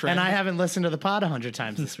this trend, and I haven't listened to the pod 100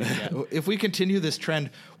 times this week yet. If we continue this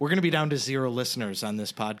trend, we're going to be down to 0 listeners on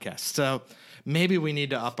this podcast. So maybe we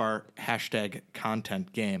need to up our hashtag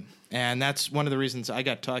content game, and that's one of the reasons I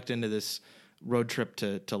got talked into this road trip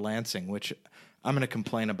to Lansing, which I'm going to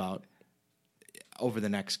complain about over the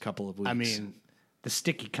next couple of weeks. I mean, the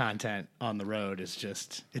sticky content on the road is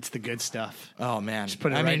it's the good stuff. Oh, man. Just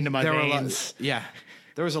put it into my veins.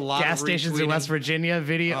 There was a lot gas of stations in West Virginia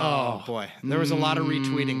video. Oh, boy. There was a lot of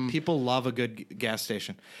retweeting. People love a good gas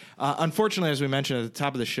station. Unfortunately, as we mentioned at the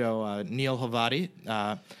top of the show, Neil Havati,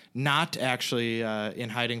 not actually in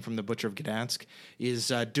hiding from the Butcher of Gdansk,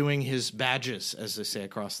 is doing his badges, as they say,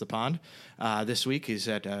 across the pond. This week, he's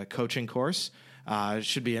at a coaching course. It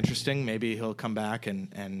should be interesting. Maybe he'll come back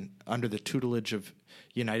and under the tutelage of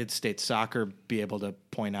United States Soccer, be able to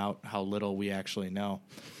point out how little we actually know.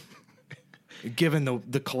 Given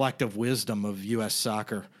the collective wisdom of U.S.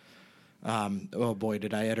 soccer. Oh, boy,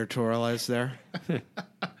 did I editorialize there?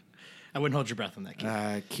 I wouldn't hold your breath on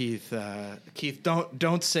that, Keith. Keith,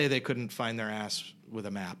 don't say they couldn't find their ass with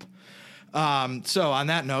a map. So on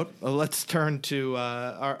that note, let's turn to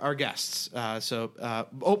our guests.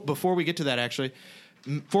 Before we get to that, actually,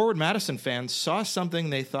 Forward Madison fans saw something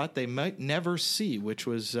they thought they might never see, which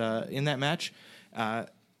was in that match,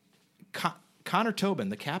 Connor Tobin,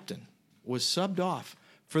 the captain, was subbed off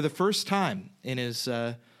for the first time in his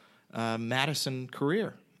Madison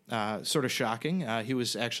career. Sort of shocking. He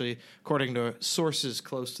was actually, according to sources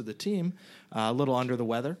close to the team, a little under the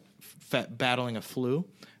weather, battling a flu.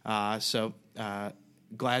 So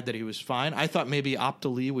glad that he was fine. I thought maybe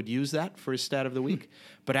Opta-Lee would use that for his stat of the week.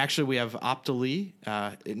 But actually we have Opta-Lee.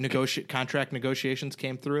 Contract negotiations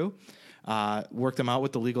came through. Worked them out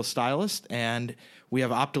with the legal stylist. And we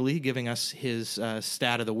have Opta-Lee giving us his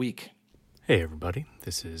stat of the week. Hey everybody,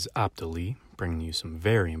 this is Opta-Lee bringing you some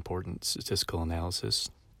very important statistical analysis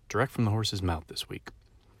direct from the horse's mouth this week.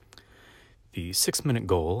 The 6-minute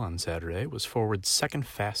goal on Saturday was Forward's second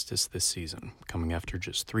fastest this season, coming after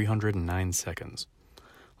just 309 seconds.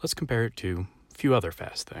 Let's compare it to a few other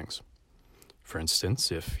fast things. For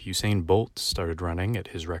instance, if Usain Bolt started running at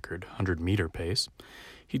his record 100-meter pace,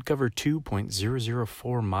 he'd cover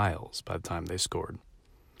 2.004 miles by the time they scored.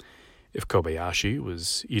 If Kobayashi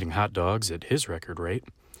was eating hot dogs at his record rate,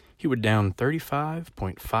 he would down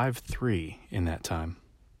 35.53 in that time.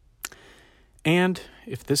 And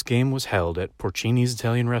if this game was held at Porcini's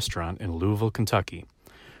Italian Restaurant in Louisville, Kentucky,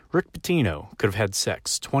 Rick Pitino could have had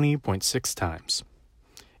sex 20.6 times.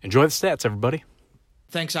 Enjoy the stats, everybody.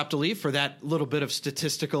 Thanks, Opta-Lee, for that little bit of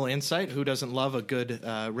statistical insight. Who doesn't love a good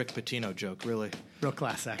Rick Pitino joke, really? Real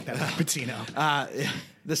class act, that Pitino.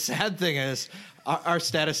 The sad thing is, our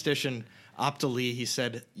statistician, Opta-Lee, he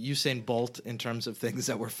said Usain Bolt, in terms of things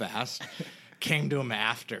that were fast, came to him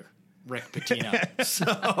after Rick Pitino.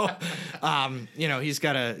 So, he's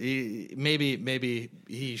got maybe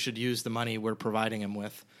he should use the money we're providing him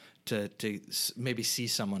with to maybe see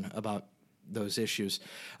someone about those issues.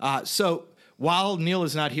 So while Neil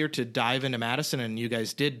is not here to dive into Madison, and you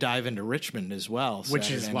guys did dive into Richmond as well.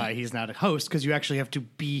 Which is why he's not a host, because you actually have to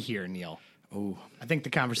be here, Neil. Oh, I think the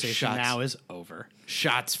conversation now is over.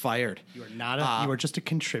 Shots fired. You are not you are just a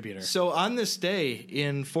contributor. So on this day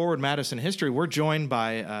in Forward Madison history, we're joined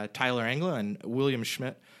by Tyler Angla and William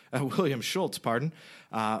Schultz,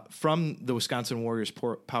 from the Wisconsin Warriors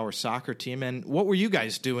Power Soccer team. And what were you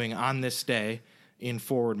guys doing on this day in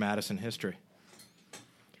Forward Madison history?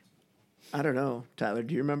 I don't know. Tyler,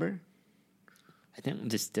 do you remember? I think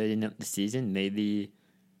just starting up the season, maybe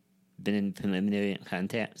been in preliminary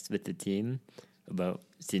contacts with the team about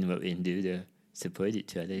seeing what we can do to support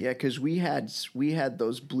each other. Yeah, because we had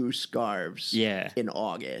those blue scarves. Yeah. In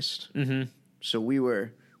August. Mm-hmm. So we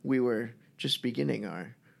were just beginning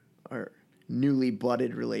our newly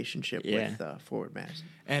budded relationship with Forward Madison.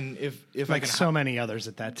 And if Like I can so many others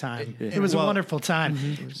at that time. It was a wonderful time.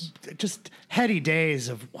 It was just heady days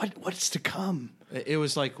of what's to come. It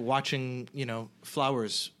was like watching,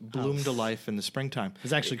 flowers bloom to life in the springtime. It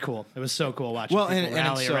was actually cool. It was so cool watching Well, people and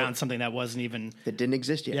rally so- around something that wasn't even... That didn't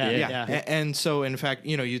exist yet. Yeah. And so, in fact,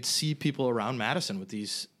 you'd see people around Madison with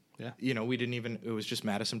these, Yeah. we didn't even, it was just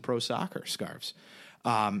Madison Pro Soccer scarves.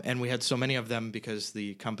 And we had so many of them because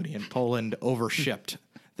the company in Poland overshipped.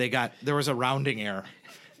 There was a rounding error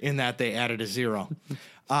in that they added a 0.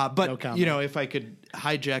 But, No comment. if I could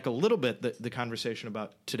hijack a little bit the conversation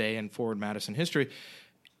about today in Forward Madison history,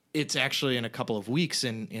 it's actually in a couple of weeks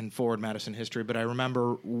in Forward Madison history. But I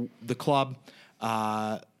remember the club,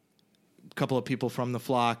 a couple of people from the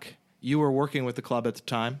flock. You were working with the club at the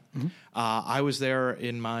time. Mm-hmm. I was there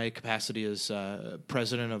in my capacity as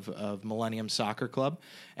president of Millennium Soccer Club,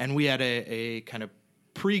 and we had a kind of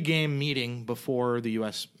pre-game meeting before the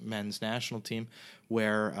U.S. men's national team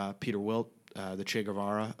where Peter Wilt, the Che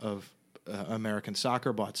Guevara of American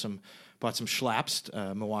soccer, bought some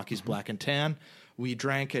schlaps, Milwaukee's Black and Tan. We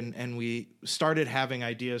drank and we started having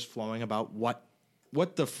ideas flowing about what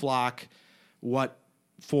the flock, what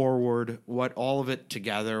Forward, what all of it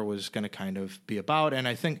together was going to kind of be about. And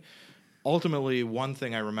I think ultimately one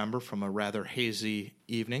thing I remember from a rather hazy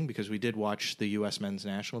evening, because we did watch the U.S. men's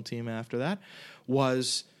national team after that,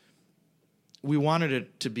 was we wanted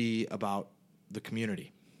it to be about the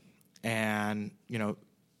community and,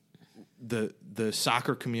 the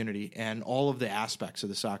soccer community and all of the aspects of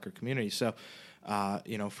the soccer community. So,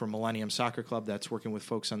 for Millennium Soccer Club, that's working with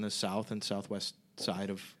folks on the south and southwest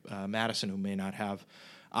side of Madison who may not have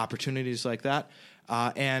opportunities like that.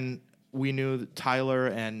 And we knew that Tyler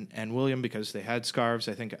and William, because they had scarves.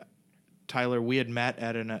 I think Tyler, we had met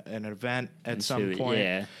at an event at some point.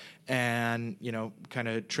 Yeah. And, kind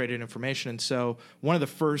of traded information. And so one of the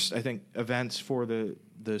first, I think, events for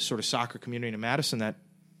the sort of soccer community in Madison that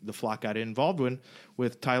the flock got involved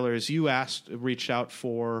with Tyler is you reached out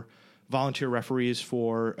for volunteer referees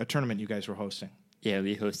for a tournament you guys were hosting. Yeah,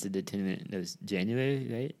 we hosted the tournament. That was January,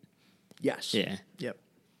 right? Yes. Yeah. Yep.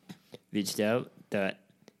 Reached out, thought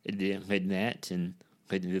it'd be a good match and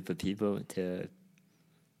good group of people to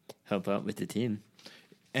help out with the team.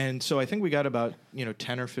 And so I think we got about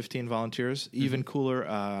 10 or 15 volunteers. Even cooler,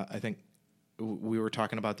 I think we were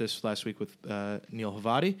talking about this last week with Neil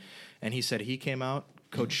Havadi, and he said he came out.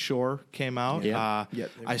 Coach Shore came out. Yeah.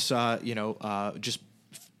 I saw just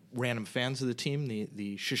random fans of the team.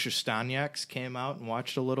 The Shishistanyaks came out and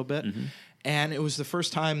watched a little bit. Mm-hmm. And it was the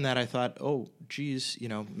first time that I thought, oh, geez,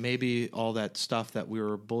 maybe all that stuff that we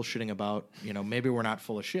were bullshitting about, maybe we're not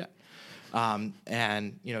full of shit.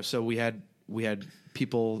 So we had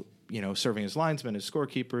people, serving as linesmen, as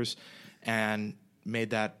scorekeepers, and made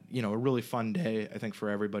that, a really fun day, I think, for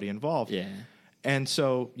everybody involved. Yeah. And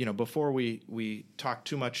so, before we talk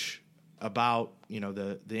too much about,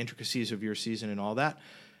 the intricacies of your season and all that,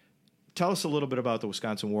 tell us a little bit about the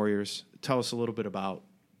Wisconsin Warriors. Tell us a little bit about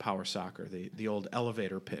Power Soccer, the old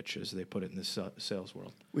elevator pitch, as they put it in the sales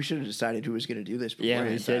world. We should have decided who was going to do this. Yeah,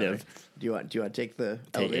 we should have. Do you want to take the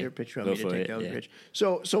Take elevator it. pitch? You Go want me to for take it, the elevator yeah. pitch?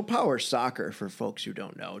 So Power Soccer, for folks who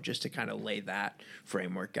don't know, just to kind of lay that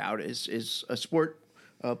framework out, is a sport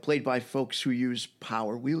played by folks who use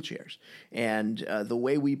power wheelchairs. And the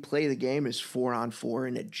way we play the game is 4-on-4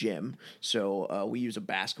 in a gym. So we use a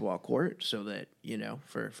basketball court so that,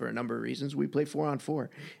 for a number of reasons, we play 4-on-4.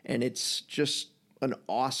 And it's just an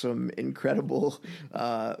awesome, incredible,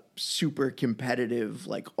 super competitive,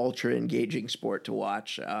 like ultra engaging sport to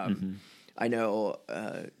watch. I know,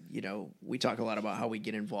 we talk a lot about how we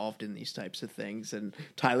get involved in these types of things, and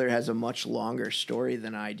Tyler has a much longer story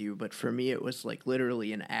than I do, but for me, it was like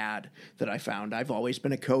literally an ad that I found. I've always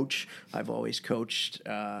been a coach. I've always coached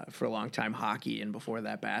for a long time hockey, and before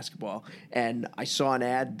that basketball, and I saw an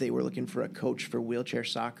ad. They were looking for a coach for wheelchair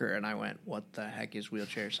soccer, and I went, what the heck is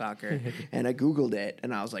wheelchair soccer? And I Googled it,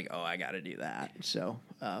 and I was like, oh, I got to do that. So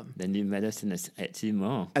Then you met us at City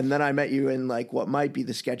Mall. and then I met you in like what might be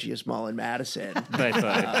the sketchiest mall in Madison. By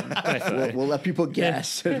far. By far. We'll let people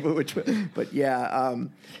guess. But yeah,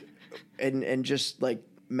 and just like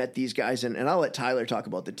met these guys, and I'll let Tyler talk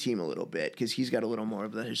about the team a little bit because he's got a little more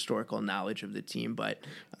of the historical knowledge of the team. But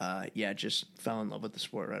just fell in love with the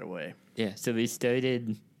sport right away. Yeah, so we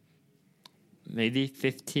started maybe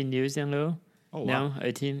 15 years ago. Oh, wow. Now,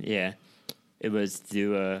 our team. Yeah, it was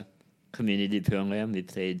through a community program. We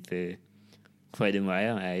played for quite a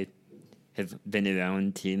while. I have been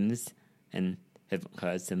around teams and have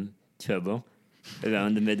caused some trouble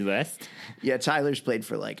around the Midwest. Yeah, Tyler's played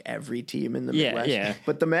for like every team in the Yeah, Midwest. yeah.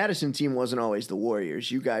 But the Madison team wasn't always the Warriors.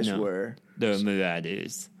 You guys No. were. The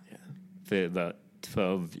Marauders for about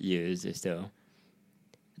 12 years or so.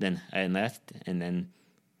 Then I left and then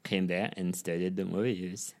came back and started the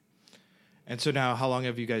Warriors. And so now, how long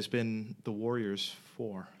have you guys been the Warriors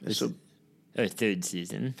for? So Our third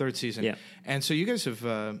season. Third season. Yeah. And so you guys have,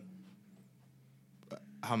 how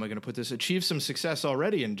am I going to put this? Achieved some success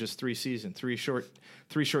already in just 3 seasons, 3 short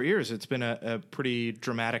years. It's been a pretty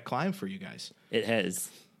dramatic climb for you guys. It has.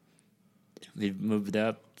 We've moved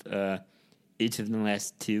up each of the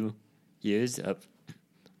last 2 years up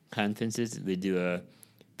conferences. We do a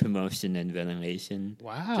promotion and relegation.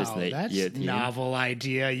 Wow, just like that's European. novel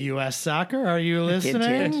idea, U.S. Soccer. Are you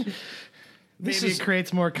listening? hint. Maybe it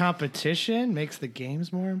creates more competition, makes the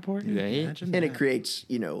games more important. Right. Imagine and it that. creates,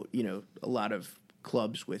 a lot of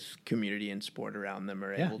clubs with community and sport around them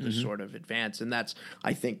are Yeah. able to sort of advance. And that's,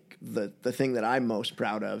 I think, the thing that I'm most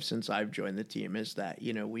proud of since I've joined the team is that,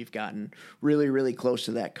 we've gotten really, really close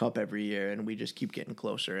to that cup every year, and we just keep getting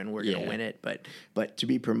closer, and we're going to Yeah. win it. But to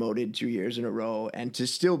be promoted 2 years in a row and to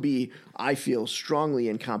still be, I feel, strongly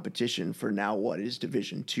in competition for now what is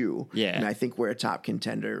Division II. Yeah. And I think we're a top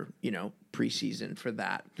contender, preseason for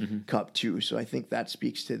that cup too. So I think that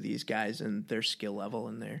speaks to these guys and their skill level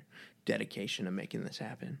and their dedication to making this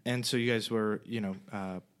happen. And so you guys were,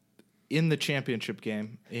 in the championship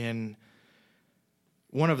game in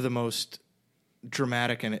one of the most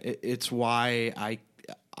dramatic, and it's why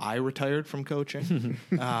I retired from coaching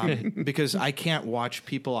because I can't watch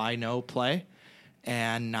people I know play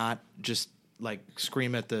and not just like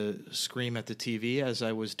scream at the TV as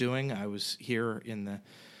I was doing. I was here in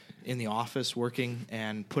the office working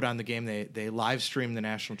and put on the game. They live streamed the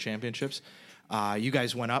national championships. You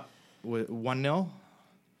guys went up with 1-0.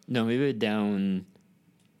 No, we were down.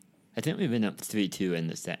 I think we went up 3-2 in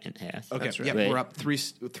the second half. Okay, That's right. yeah, Right. we're up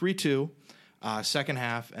 3-2, second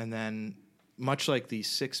half, and then much like the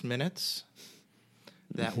 6 minutes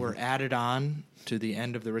that were added on to the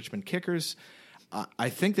end of the Richmond Kickers, I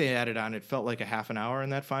think they added on. It felt like a half an hour in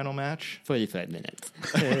that final match. 45 minutes.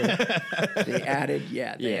 They added,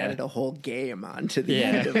 Yeah. added a whole game onto the Yeah.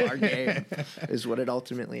 end of our game is what it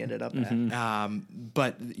ultimately ended up at.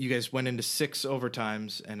 But you guys went into 6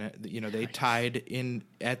 overtimes, and they tied in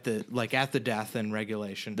at the death in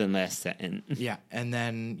regulation. The last second. Yeah, and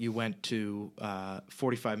then you went to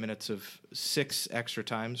 45 minutes of 6 extra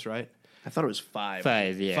times, right? I thought it was 5.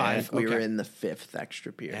 5, yeah. 5. We were Okay. in the 5th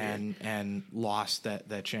extra period. and lost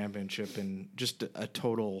that championship in just a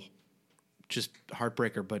total just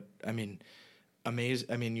heartbreaker. But I mean,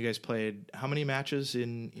 amazing. I mean, you guys played how many matches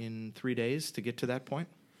in 3 days to get to that point?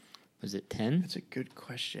 Was it 10? That's a good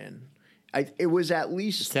question. It was at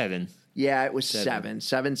least 7. Yeah, it was 7.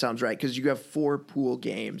 7 sounds right because you have 4 pool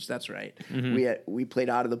games. That's right. We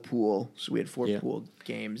played out of the pool, so we had 4 Yeah. pool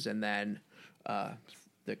games, and then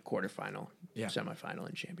the quarterfinal, Yeah. semifinal,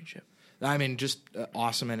 and championship. I mean, just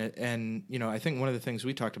awesome in it. And, I think one of the things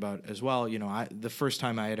we talked about as well, the first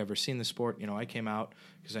time I had ever seen the sport, I came out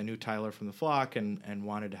because I knew Tyler from the flock and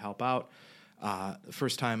wanted to help out. The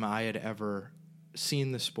first time I had ever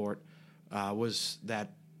seen the sport was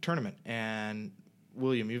that tournament. And,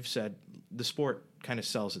 William, you've said the sport kind of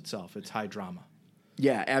sells itself. It's high drama.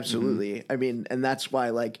 Yeah, absolutely. I mean, and that's why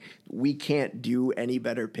we can't do any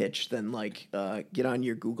better pitch than get on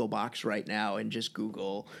your Google box right now and just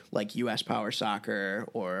Google U.S. Power Soccer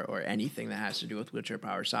or anything that has to do with wheelchair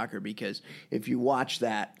power soccer, because if you watch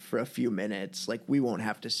that for a few minutes, we won't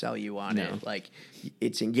have to sell you on it.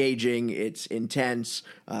 It's engaging, it's intense.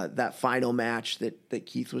 That final match that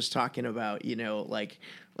Keith was talking about,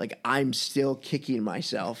 I'm still kicking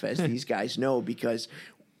myself, as these guys know, because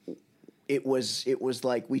it was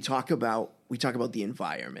like we talk about the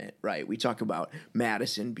environment, right? We talk about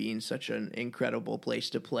Madison being such an incredible place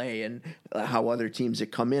to play, and how other teams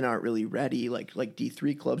that come in aren't really ready, like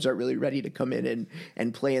D3 clubs aren't really ready to come in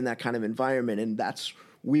and play in that kind of environment. And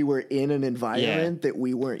we were in an environment that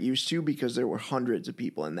we weren't used to because there were hundreds of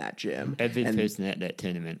people in that gym. Every person at that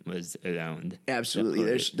tournament was around. Absolutely.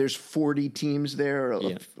 There's 40 teams there,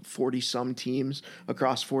 40-some teams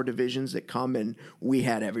across 4 divisions that come, and we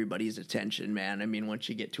had everybody's attention, man. I mean, once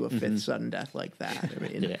you get to a 5th sudden death like that, I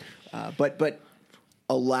mean, but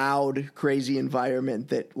a loud, crazy environment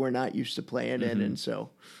that we're not used to playing in, and so,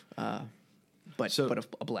 but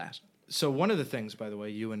a blast. So one of the things, by the way,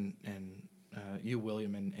 you and you,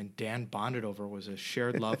 William, and Dan bonded over was a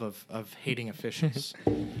shared love of hating officials.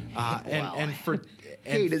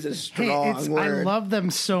 Hate is a strong I word. love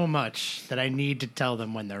them so much that I need to tell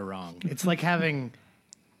them when they're wrong. It's like having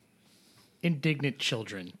indignant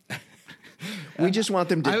children. We just want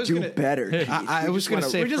them to do better. Keith. I was going to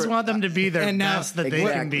say, We just want them to be their best that they can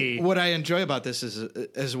Exactly. be. What I enjoy about this is,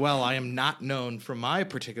 as well, I am not known for my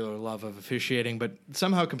particular love of officiating, but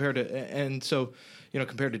somehow compared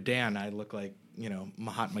to Dan, I look like,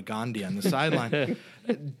 Mahatma Gandhi on the sideline.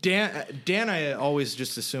 Dan, I always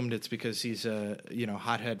just assumed it's because he's a,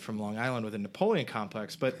 hothead from Long Island with a Napoleon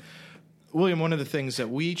complex. But William, one of the things that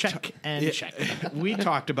we Check. we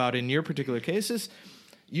talked about in your particular case is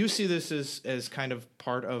you see this as kind of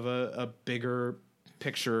part of a bigger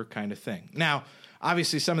picture kind of thing. Now,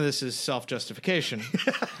 obviously, some of this is self-justification,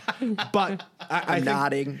 but I think,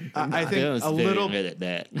 nodding. I think Bill's a very little good at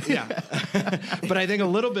that. yeah, but I think a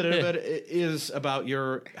little bit of it is about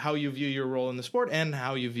how you view your role in the sport and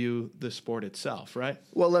how you view the sport itself, right?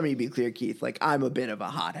 Well, let me be clear, Keith. Like, I'm a bit of a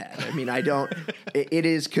hothead. I mean, it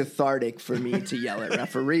is cathartic for me to yell at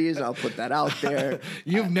referees. I'll put that out there.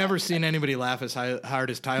 You've never seen anybody laugh as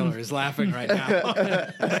hard as Tyler is laughing right now.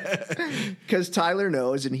 Because Tyler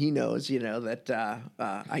knows, and he knows, that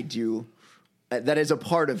I do. That is a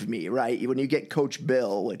part of me, right? When you get Coach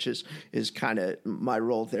Bill, which is kind of my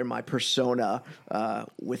role there, my persona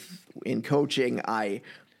in coaching, I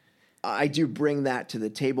do bring that to the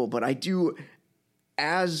table, but I do,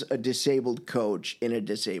 as a disabled coach in a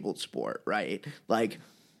disabled sport, right? Like,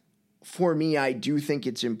 for me, I do think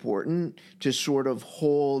it's important to sort of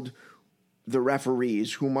hold the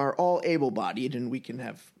referees, whom are all able-bodied, and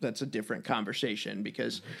that's a different conversation,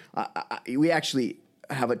 because we actually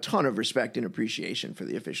have a ton of respect and appreciation for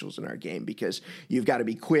the officials in our game, because you've got to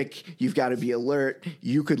be quick, you've got to be alert,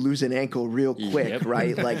 you could lose an ankle real quick, Yep.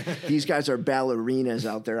 right? Like, these guys are ballerinas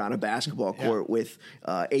out there on a basketball court with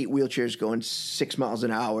 8 wheelchairs going 6 miles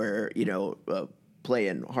an hour,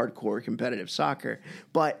 playing hardcore competitive soccer.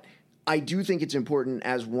 But I do think it's important,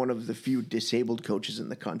 as one of the few disabled coaches in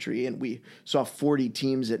the country, and we saw 40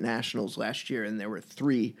 teams at nationals last year, and there were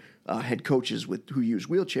 3 head coaches who use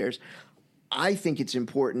wheelchairs. I think it's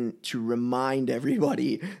important to remind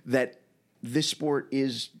everybody that this sport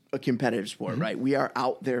is a competitive sport, right? We are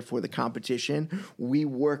out there for the competition. We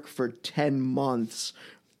work for 10 months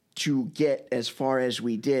to get as far as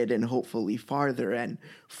we did, and hopefully farther. And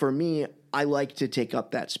for me, I like to take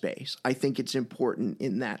up that space. I think it's important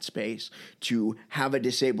in that space to have a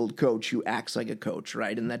disabled coach who acts like a coach,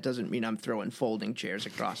 right? And that doesn't mean I'm throwing folding chairs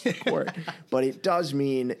across the court, but it does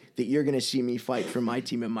mean that you're going to see me fight for my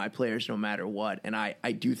team and my players no matter what. And I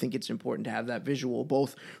do think it's important to have that visual,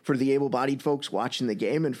 both for the able-bodied folks watching the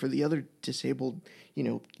game and for the other disabled,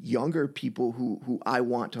 younger people who I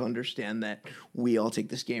want to understand that we all take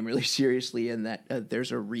this game really seriously, and that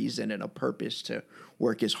there's a reason and a purpose to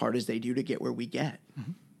work as hard as they do to get where we get.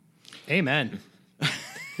 Amen.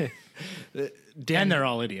 And they're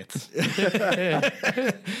all idiots.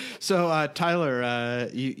 So, Tyler,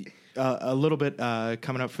 you a little bit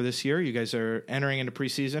coming up for this year. You guys are entering into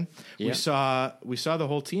preseason. Yeah. We saw the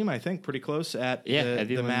whole team, I think, pretty close at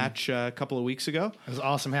the match a couple of weeks ago. It was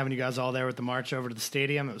awesome having you guys all there with the march over to the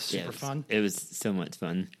stadium. It was super fun. It was so much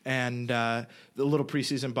fun. And the little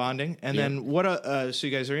preseason bonding. And then so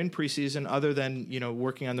you guys are in preseason, other than,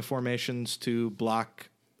 working on the formations to block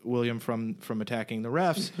William from attacking the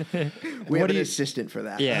refs. We have an assistant for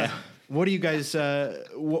that. Yeah. What do you guys,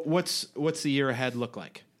 what's the year ahead look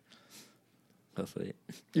like? Hopefully.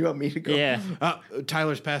 You want me to go? Yeah.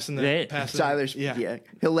 Tyler's passing the Right. Tyler's, yeah,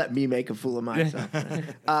 he'll let me make a fool of myself.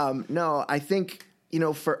 No, I think,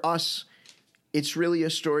 for us, it's really a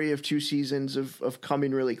story of 2 seasons of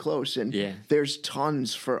coming really close. And there's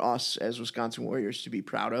tons for us as Wisconsin Warriors to be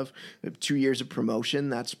proud of. 2 years of promotion,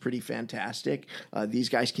 that's pretty fantastic. These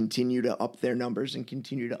guys continue to up their numbers and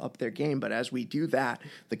continue to up their game. But as we do that,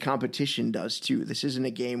 the competition does too. This isn't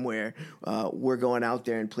a game where we're going out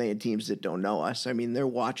there and playing teams that don't know us. I mean, they're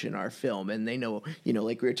watching our film and they know,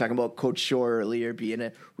 like we were talking about Coach Shore earlier being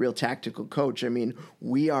a real tactical coach. I mean,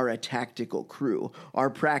 we are a tactical crew. Our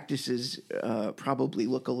practices probably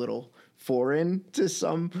look a little foreign to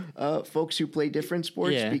some folks who play different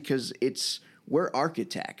sports because we're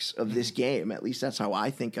architects of this game. At least that's how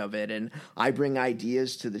I think of it. And I bring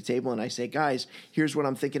ideas to the table and I say, guys, here's what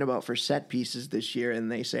I'm thinking about for set pieces this year.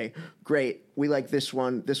 And they say, great, we like this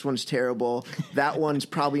one. This one's terrible. That one's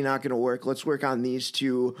probably not going to work. Let's work on these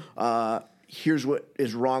 2. here's what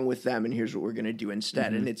is wrong with them and here's what we're going to do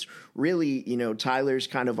instead. And it's really, Tyler's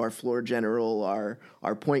kind of our floor general,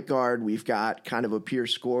 our point guard. We've got kind of a peer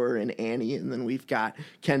scorer in Annie, and then we've got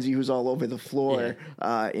Kenzie, who's all over the floor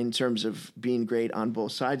in terms of being great on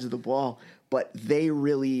both sides of the ball. But they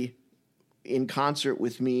really, in concert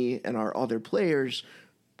with me and our other players,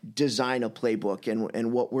 design a playbook,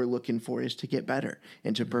 and what we're looking for is to get better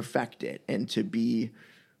and to perfect it and to be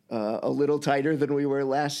a little tighter than we were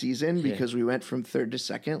last season because we went from third to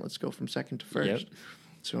second. Let's go from second to first. Yep.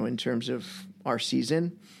 So in terms of our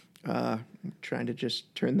season, trying to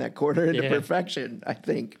just turn that corner into perfection, I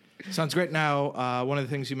think. Sounds great. Now, one of the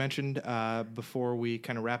things you mentioned before we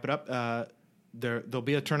kind of wrap it up, there'll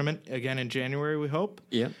be a tournament again in January, we hope.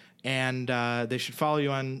 Yeah. And they should follow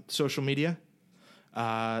you on social media.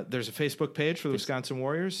 There's a Facebook page for the Wisconsin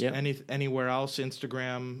Warriors. Yep. Anywhere else?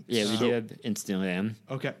 Instagram? Yeah, we do have Instagram.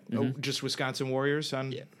 Okay. Oh, just Wisconsin Warriors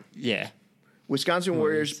on? Yeah. Wisconsin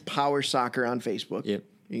Warriors Power Soccer on Facebook. Yep.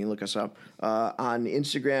 You can look us up. On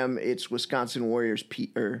Instagram, it's Wisconsin Warriors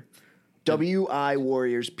WI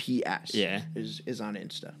Warriors PS. Yeah. Is on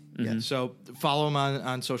Insta. Yeah. So follow them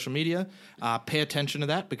on social media. Pay attention to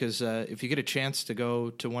that because if you get a chance to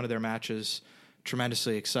go to one of their matches,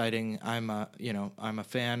 tremendously exciting. I'm a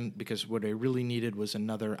fan because what I really needed was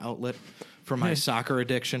another outlet for my soccer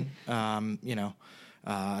addiction.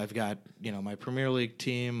 I've got my Premier League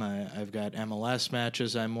team. I've got MLS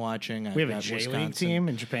matches I'm watching. We have a J League team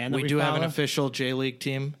in Japan. We we do have an follow. official J League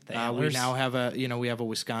team. The We Antlers. now have a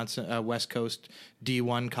Wisconsin West Coast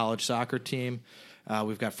D1 college soccer team.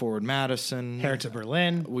 We've got Forward Madison, Hertha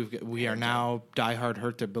Berlin. We are now diehard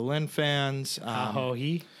Hertha Berlin fans.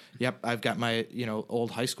 Ahohi. Yep, I've got my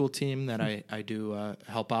old high school team that I do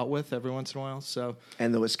help out with every once in a while. So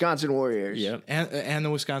And the Wisconsin Warriors. Yep. and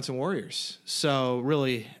the Wisconsin Warriors. So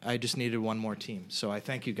really, I just needed one more team. So I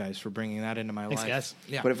thank you guys for bringing that into my Thanks, life. guys.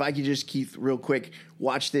 Yeah, But if I could just, Keith, real quick,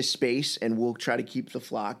 watch this space, and we'll try to keep the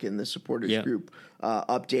flock and the supporters Yep. group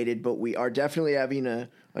updated. But we are definitely having a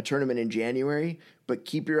tournament in January. But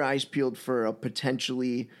keep your eyes peeled for a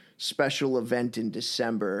potentially special event in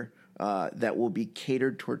December that will be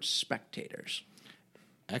catered towards spectators.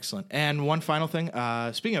 excellent. And one final thing.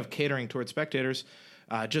 Speaking of catering towards spectators,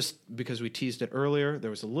 just because we teased it earlier, there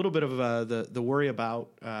was a little bit of the worry about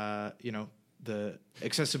the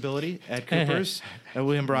accessibility at Cooper's that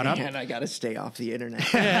William brought up. And I got to stay off the internet.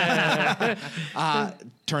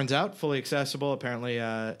 Turns out fully accessible. Apparently,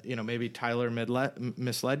 maybe Tyler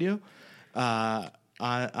misled you on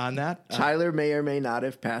that. Tyler may or may not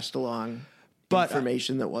have passed along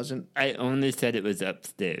information that wasn't. I only said it was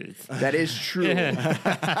upstairs. That is true.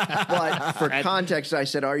 But for context, I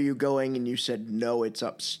said, "Are you going?" And you said, "No, it's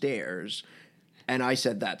upstairs." And I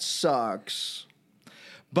said, "That sucks."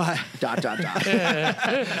 But Dot dot dot.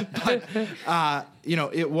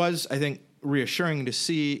 it was, I think, reassuring to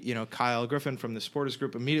see, Kyle Griffin from the supporters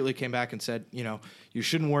group immediately came back and said, you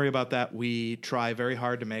shouldn't worry about that. We try very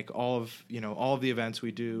hard to make all of the events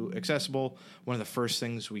we do accessible. One of the first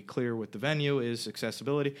things we clear with the venue is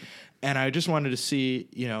accessibility. And I just wanted to see,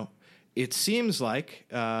 it seems like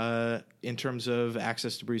in terms of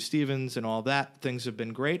access to Bree Stevens and all that, things have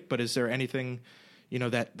been great. But is there anything,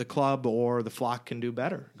 that the club or the flock can do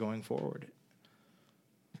better going forward?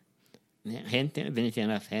 I can't think of anything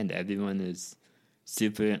offhand. Everyone is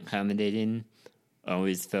super accommodating,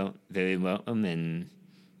 always felt very welcome, and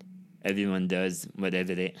everyone does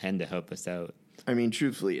whatever they can to help us out. I mean,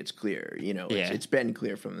 truthfully, it's clear. It's been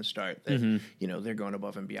clear from the start that they're going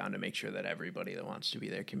above and beyond to make sure that everybody that wants to be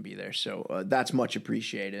there can be there. So that's much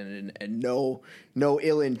appreciated, and no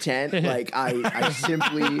ill intent. Like I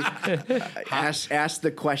simply asked the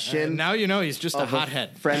question. Now he's just a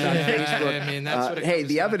hothead. Friend on Facebook. I mean, that's what it hey, comes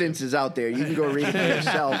the down evidence is out there. You can go read it for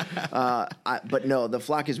yourself. But no, the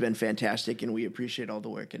flock has been fantastic, and we appreciate all the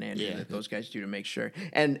work and Andrew that those guys do to make sure.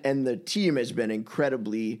 And the team has been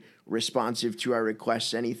incredibly responsive to our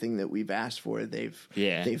requests. Anything that we've asked for, they've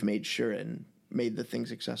made sure and made the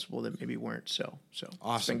things accessible that maybe weren't. So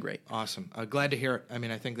Awesome. It's been great. Awesome. Glad to hear it. I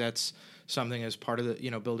mean, I think that's something as part of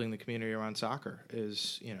the, building the community around soccer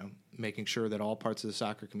is, making sure that all parts of the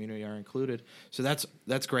soccer community are included. So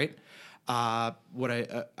that's great. What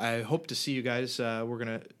I hope to see you guys, we're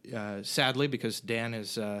going to, sadly, because Dan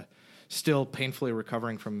is still painfully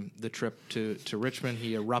recovering from the trip to Richmond.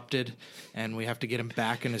 He erupted, and we have to get him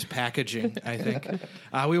back in his packaging, I think.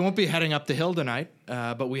 We won't be heading up the hill tonight,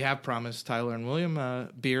 but we have promised Tyler and William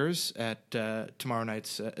beers at tomorrow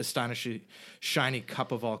night's astonishing shiny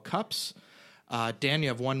cup of all cups. Dan, you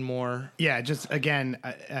have one more. Yeah, just again,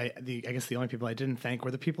 I guess the only people I didn't thank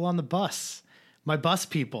were the people on the bus. My bus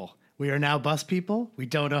people. We are now bus people. We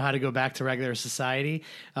don't know how to go back to regular society.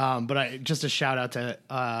 But just a shout out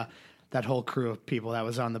to that whole crew of people that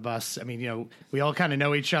was on the bus. I mean, we all kind of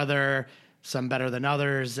know each other, some better than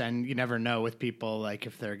others, and you never know with people, like,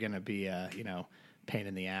 if they're going to be, pain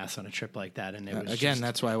in the ass on a trip like that. And it was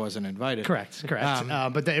that's why I wasn't invited. Correct.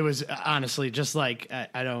 But it was honestly just like,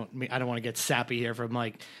 I don't want to get sappy here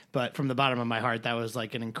but from the bottom of my heart, that was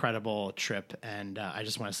like an incredible trip. And I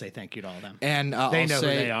just want to say thank you to all of them. And they know who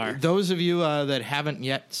they are. Those of you that haven't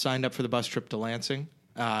yet signed up for the bus trip to Lansing,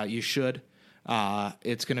 you should.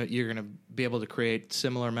 You're gonna be able to create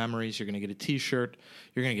similar memories. You're gonna get a T-shirt.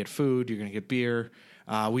 You're gonna get food. You're gonna get beer.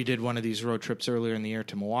 We did one of these road trips earlier in the year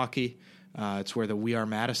to Milwaukee. It's where the We Are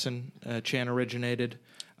Madison chant originated.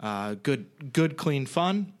 Good, clean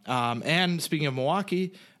fun. And speaking of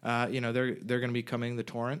Milwaukee, they're going to be coming the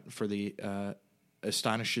Torrent for the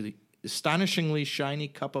astonishingly shiny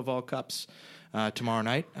Cup of all cups tomorrow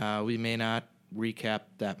night. We may not recap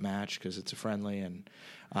that match because it's a friendly, and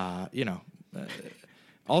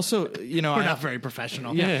also, we're not very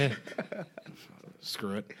professional. Yeah.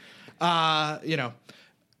 Screw it.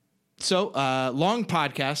 So, long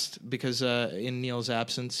podcast because in Neil's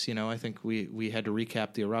absence, I think we had to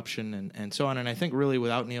recap the eruption and so on. And I think really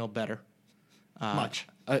without Neil, better. Much.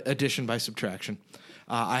 Addition by subtraction.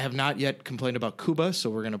 I have not yet complained about Cuba, so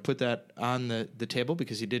we're going to put that on the table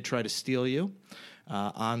because he did try to steal you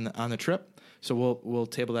on the trip. So we'll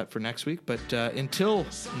table that for next week. But until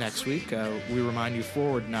next week, we remind you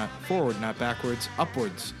forward, not backwards,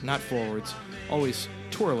 upwards, not forwards, always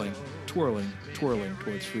twirling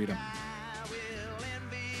towards freedom.